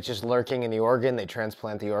 And it's just lurking in the organ. They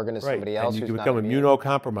transplant the organ to somebody else and you who's become not immune.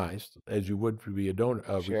 immunocompromised, as you would to be a donor,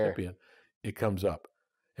 Sure. recipient. It comes up.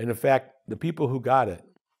 And in fact, the people who got it,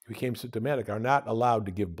 became symptomatic, are not allowed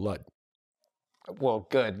to give blood. Well,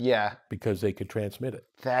 good, yeah. Because they could transmit it.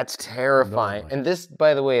 That's terrifying. Right. And this,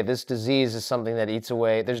 by the way, this disease is something that eats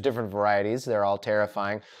away. There's different varieties. They're all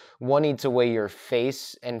terrifying. One eats away your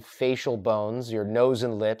face and facial bones, your nose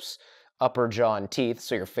and lips, upper jaw and teeth.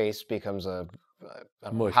 So your face becomes a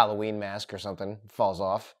Halloween mask or something, falls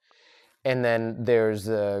off. And then there's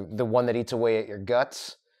the one that eats away at your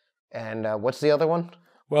guts. And what's the other one?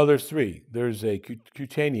 Well, there's three. There's a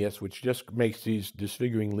cutaneous, which just makes these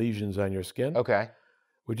disfiguring lesions on your skin. Okay.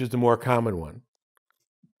 Which is the more common one.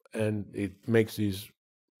 And it makes these,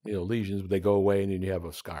 lesions, but they go away and then you have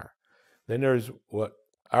a scar. Then there's what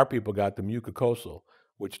our people got, the mucocosal,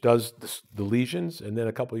 which does the lesions, and then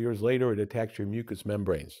a couple of years later, it attacks your mucous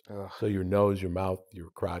membranes. Ugh. So your nose, your mouth, your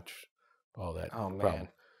crotch, all that. Oh, problem. man.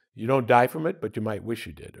 You don't die from it, but you might wish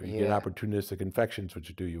you did, or you get opportunistic infections,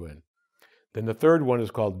 which do you in. Then the third one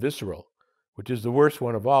is called visceral, which is the worst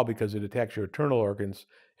one of all because it attacks your internal organs,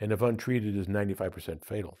 and if untreated, is 95%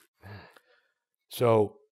 fatal.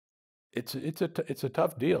 So it's a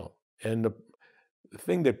tough deal. And the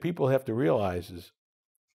thing that people have to realize is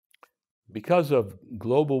because of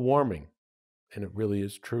global warming, and it really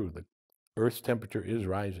is true, the Earth's temperature is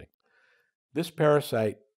rising. This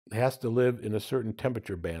parasite has to live in a certain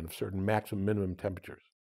temperature band, of certain maximum minimum temperatures.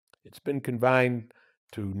 It's been confined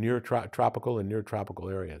to near tropical and near tropical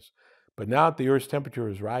areas. But now that the Earth's temperature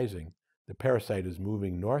is rising, the parasite is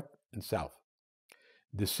moving north and south.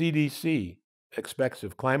 The CDC expects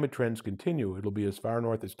if climate trends continue, it'll be as far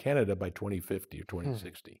north as Canada by 2050 or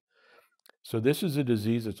 2060. So this is a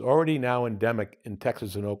disease that's already now endemic in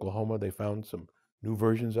Texas and Oklahoma. They found some new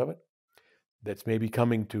versions of it that's maybe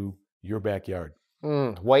coming to your backyard.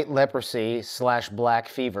 White leprosy / black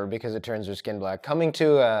fever because it turns your skin black. Coming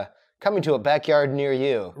to a backyard near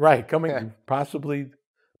you. Right, possibly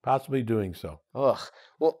doing so. Ugh.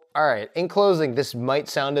 Well, all right. In closing, this might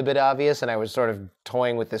sound a bit obvious, and I was sort of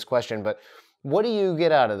toying with this question, but what do you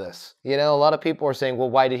get out of this? A lot of people are saying,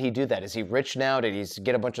 well, why did he do that? Is he rich now? Did he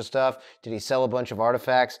get a bunch of stuff? Did he sell a bunch of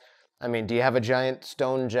artifacts? I mean, do you have a giant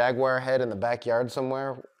stone jaguar head in the backyard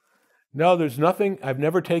somewhere? No, there's nothing. I've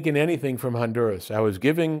never taken anything from Honduras. I was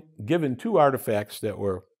given 2 artifacts that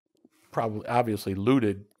were probably obviously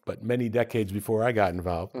looted, but many decades before I got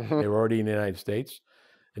involved. They were already in the United States,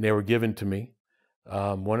 and they were given to me.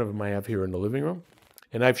 One of them I have here in the living room.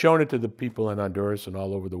 And I've shown it to the people in Honduras and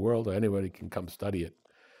all over the world. Anybody can come study it.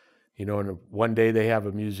 And one day they have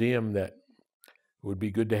a museum that would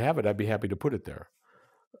be good to have it. I'd be happy to put it there.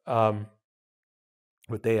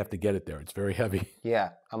 But they have to get it there. It's very heavy. Yeah,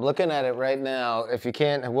 I'm looking at it right now. If you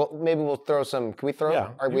can't, maybe we'll throw some. Can we throw? Yeah,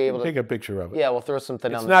 are we able to take a picture of it? Yeah, we'll throw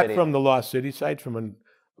something on the video. video. It's not from the Lost City site. It's from a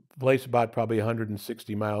place about probably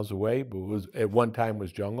 160 miles away, but it was at one time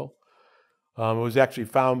was jungle. It was actually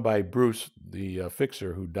found by Bruce, the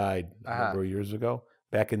fixer who died a number of years ago,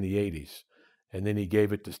 back in the 80s. And then he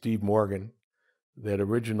gave it to Steve Morgan, that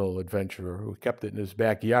original adventurer who kept it in his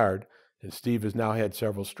backyard. And Steve has now had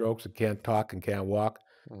several strokes and can't talk and can't walk.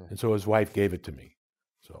 And so his wife gave it to me.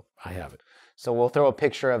 So I have it. So we'll throw a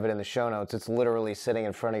picture of it in the show notes. It's literally sitting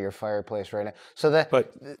in front of your fireplace right now. So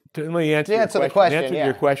But let me answer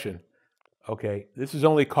your question. Okay, this has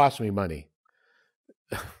only cost me money.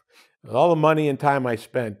 All the money and time I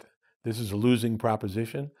spent, this is a losing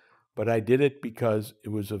proposition, but I did it because it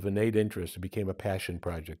was of innate interest. It became a passion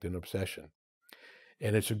project, an obsession.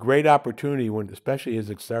 And it's a great opportunity, especially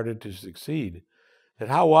as it started to succeed, that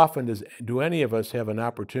how often do any of us have an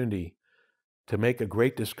opportunity to make a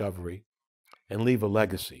great discovery and leave a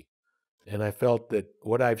legacy? And I felt that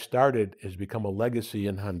what I've started has become a legacy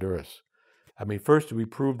in Honduras. I mean, first, we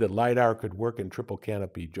proved that LiDAR could work in triple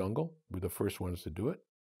canopy jungle. We're the first ones to do it.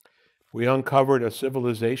 We uncovered a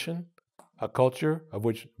civilization, a culture of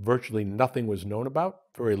which virtually nothing was known about,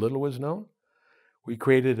 very little was known. We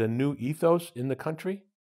created a new ethos in the country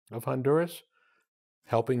of Honduras,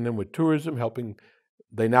 helping them with tourism,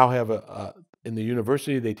 they now have in the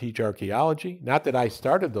university, they teach archaeology. Not that I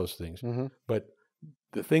started those things, but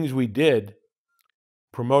the things we did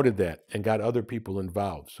promoted that and got other people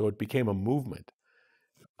involved. So it became a movement.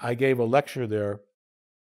 I gave a lecture there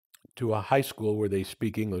to a high school where they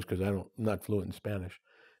speak English because I'm not fluent in Spanish.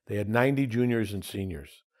 They had 90 juniors and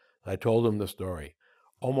seniors. I told them the story.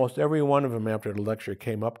 Almost every one of them after the lecture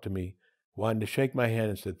came up to me, wanted to shake my hand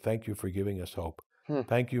and said, "Thank you for giving us hope.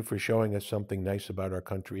 Thank you for showing us something nice about our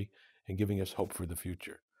country and giving us hope for the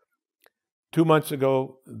future." 2 months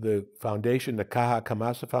ago, the foundation, the Caja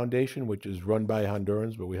Camasa Foundation, which is run by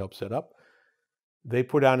Hondurans, but we helped set up, they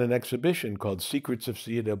put on an exhibition called Secrets of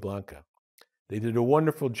Ciudad Blanca. They did a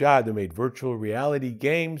wonderful job. They made virtual reality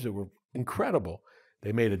games that were incredible.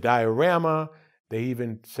 They made a diorama. They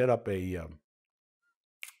even set up a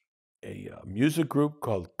music group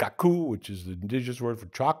called Kaku, which is the indigenous word for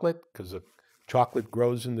chocolate, because chocolate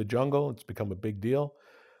grows in the jungle. It's become a big deal.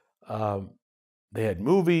 They had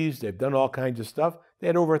movies. They've done all kinds of stuff. They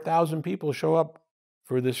had over 1,000 people show up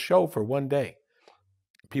for this show for one day.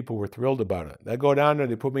 People were thrilled about it. They go down there,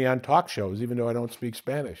 they put me on talk shows, even though I don't speak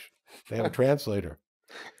Spanish. They have a translator.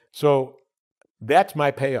 So that's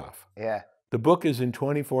my payoff. Yeah. The book is in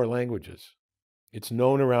 24 languages. It's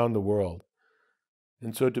known around the world.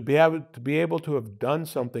 And so to be able to have done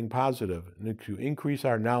something positive and to increase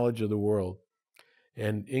our knowledge of the world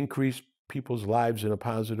and increase people's lives in a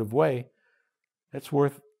positive way, that's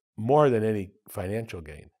worth more than any financial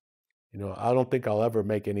gain. You know, I don't think I'll ever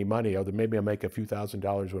make any money, other maybe I'll make a few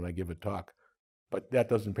 $1,000s when I give a talk. But that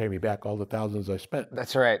doesn't pay me back all the thousands I spent.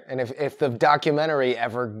 That's right. And if the documentary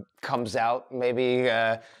ever comes out, maybe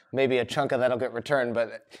a chunk of that'll get returned.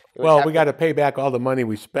 But we got to pay back all the money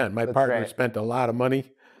we spent. My partner spent a lot of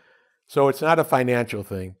money. So it's not a financial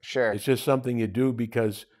thing. Sure. It's just something you do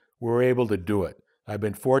because we're able to do it. I've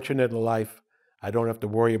been fortunate in life. I don't have to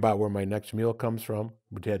worry about where my next meal comes from,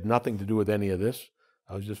 which had nothing to do with any of this.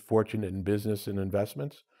 I was just fortunate in business and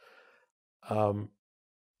investments.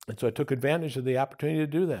 And so I took advantage of the opportunity to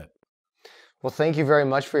do that. Well, thank you very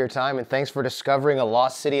much for your time, and thanks for discovering a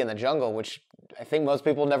lost city in the jungle, which I think most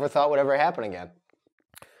people never thought would ever happen again.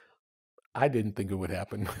 I didn't think it would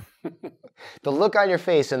happen. The look on your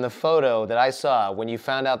face in the photo that I saw when you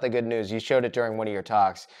found out the good news, you showed it during one of your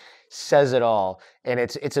talks, says it all. And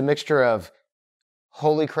it's a mixture of,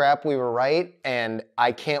 holy crap, we were right, and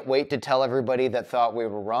I can't wait to tell everybody that thought we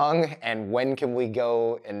were wrong, and when can we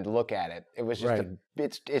go and look at it? It was just,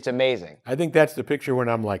 it's amazing. I think that's the picture when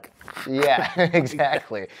I'm like... Yeah,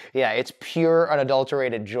 exactly. Yeah, it's pure,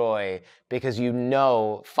 unadulterated joy, because you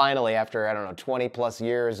know, finally, after, I don't know, 20 plus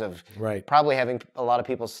years of probably having a lot of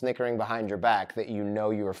people snickering behind your back, that you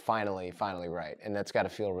know you were finally right, and that's got to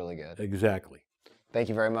feel really good. Exactly. Thank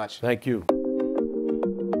you very much. Thank you.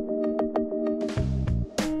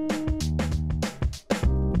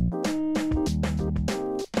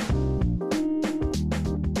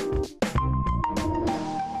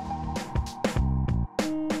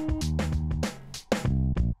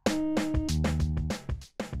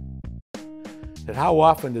 That how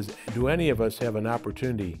often do any of us have an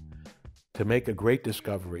opportunity to make a great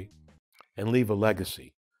discovery and leave a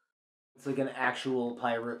legacy? It's like an actual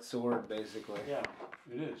pirate sword, basically. Yeah,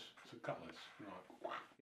 it is. It's a cutlass.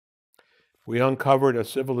 We uncovered a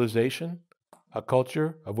civilization, a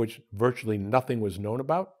culture of which virtually nothing was known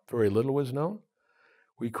about, very little was known.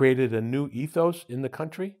 We created a new ethos in the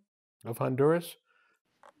country of Honduras.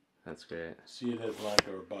 That's great. Ciudad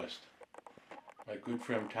Blanca or bust. My good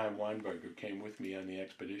friend Tom Weinberger came with me on the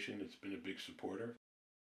expedition. It's been a big supporter.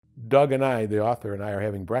 Doug and I, the author, and I are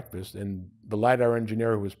having breakfast, and the LiDAR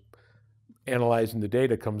engineer who was analyzing the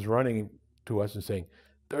data comes running to us and saying,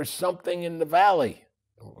 "There's something in the valley."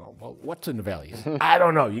 Well, what's in the valley? He said, "I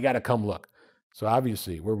don't know. You got to come look." So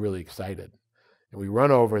obviously, we're really excited. And we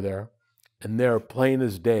run over there, And there, plain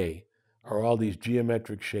as day, are all these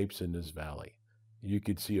geometric shapes in this valley. You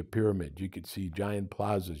could see a pyramid. You could see giant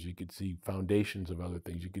plazas. You could see foundations of other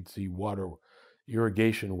things. You could see water,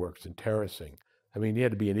 irrigation works and terracing. I mean, you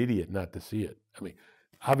had to be an idiot not to see it. I mean,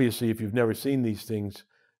 obviously, if you've never seen these things,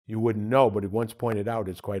 you wouldn't know, but if once pointed out,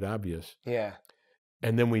 it's quite obvious. Yeah.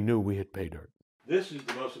 And then we knew we hit pay dirt. This is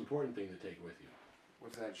the most important thing to take with you.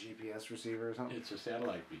 What's that, GPS receiver or something? It's a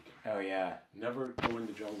satellite beacon. Oh, yeah. Never go in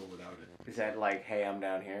the jungle without it. Is that like, hey, I'm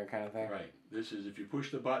down here kind of thing? Right. This is if you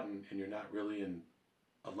push the button and you're not really in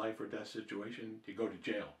a life or death situation, you go to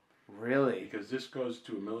jail. Really? Because this goes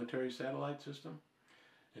to a military satellite system,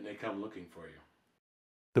 and they come looking for you.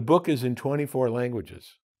 The book is in 24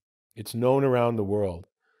 languages. It's known around the world.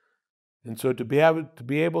 And so to be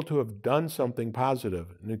able to have done something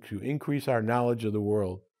positive and to increase our knowledge of the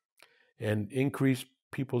world and increase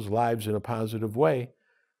people's lives in a positive way,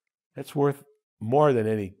 that's worth more than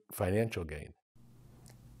any financial gain.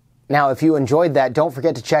 Now, if you enjoyed that, don't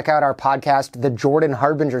forget to check out our podcast, The Jordan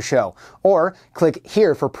Harbinger Show, or click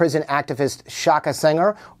here for prison activist Shaka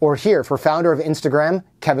Senghor, or here for founder of Instagram,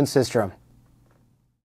 Kevin Systrom.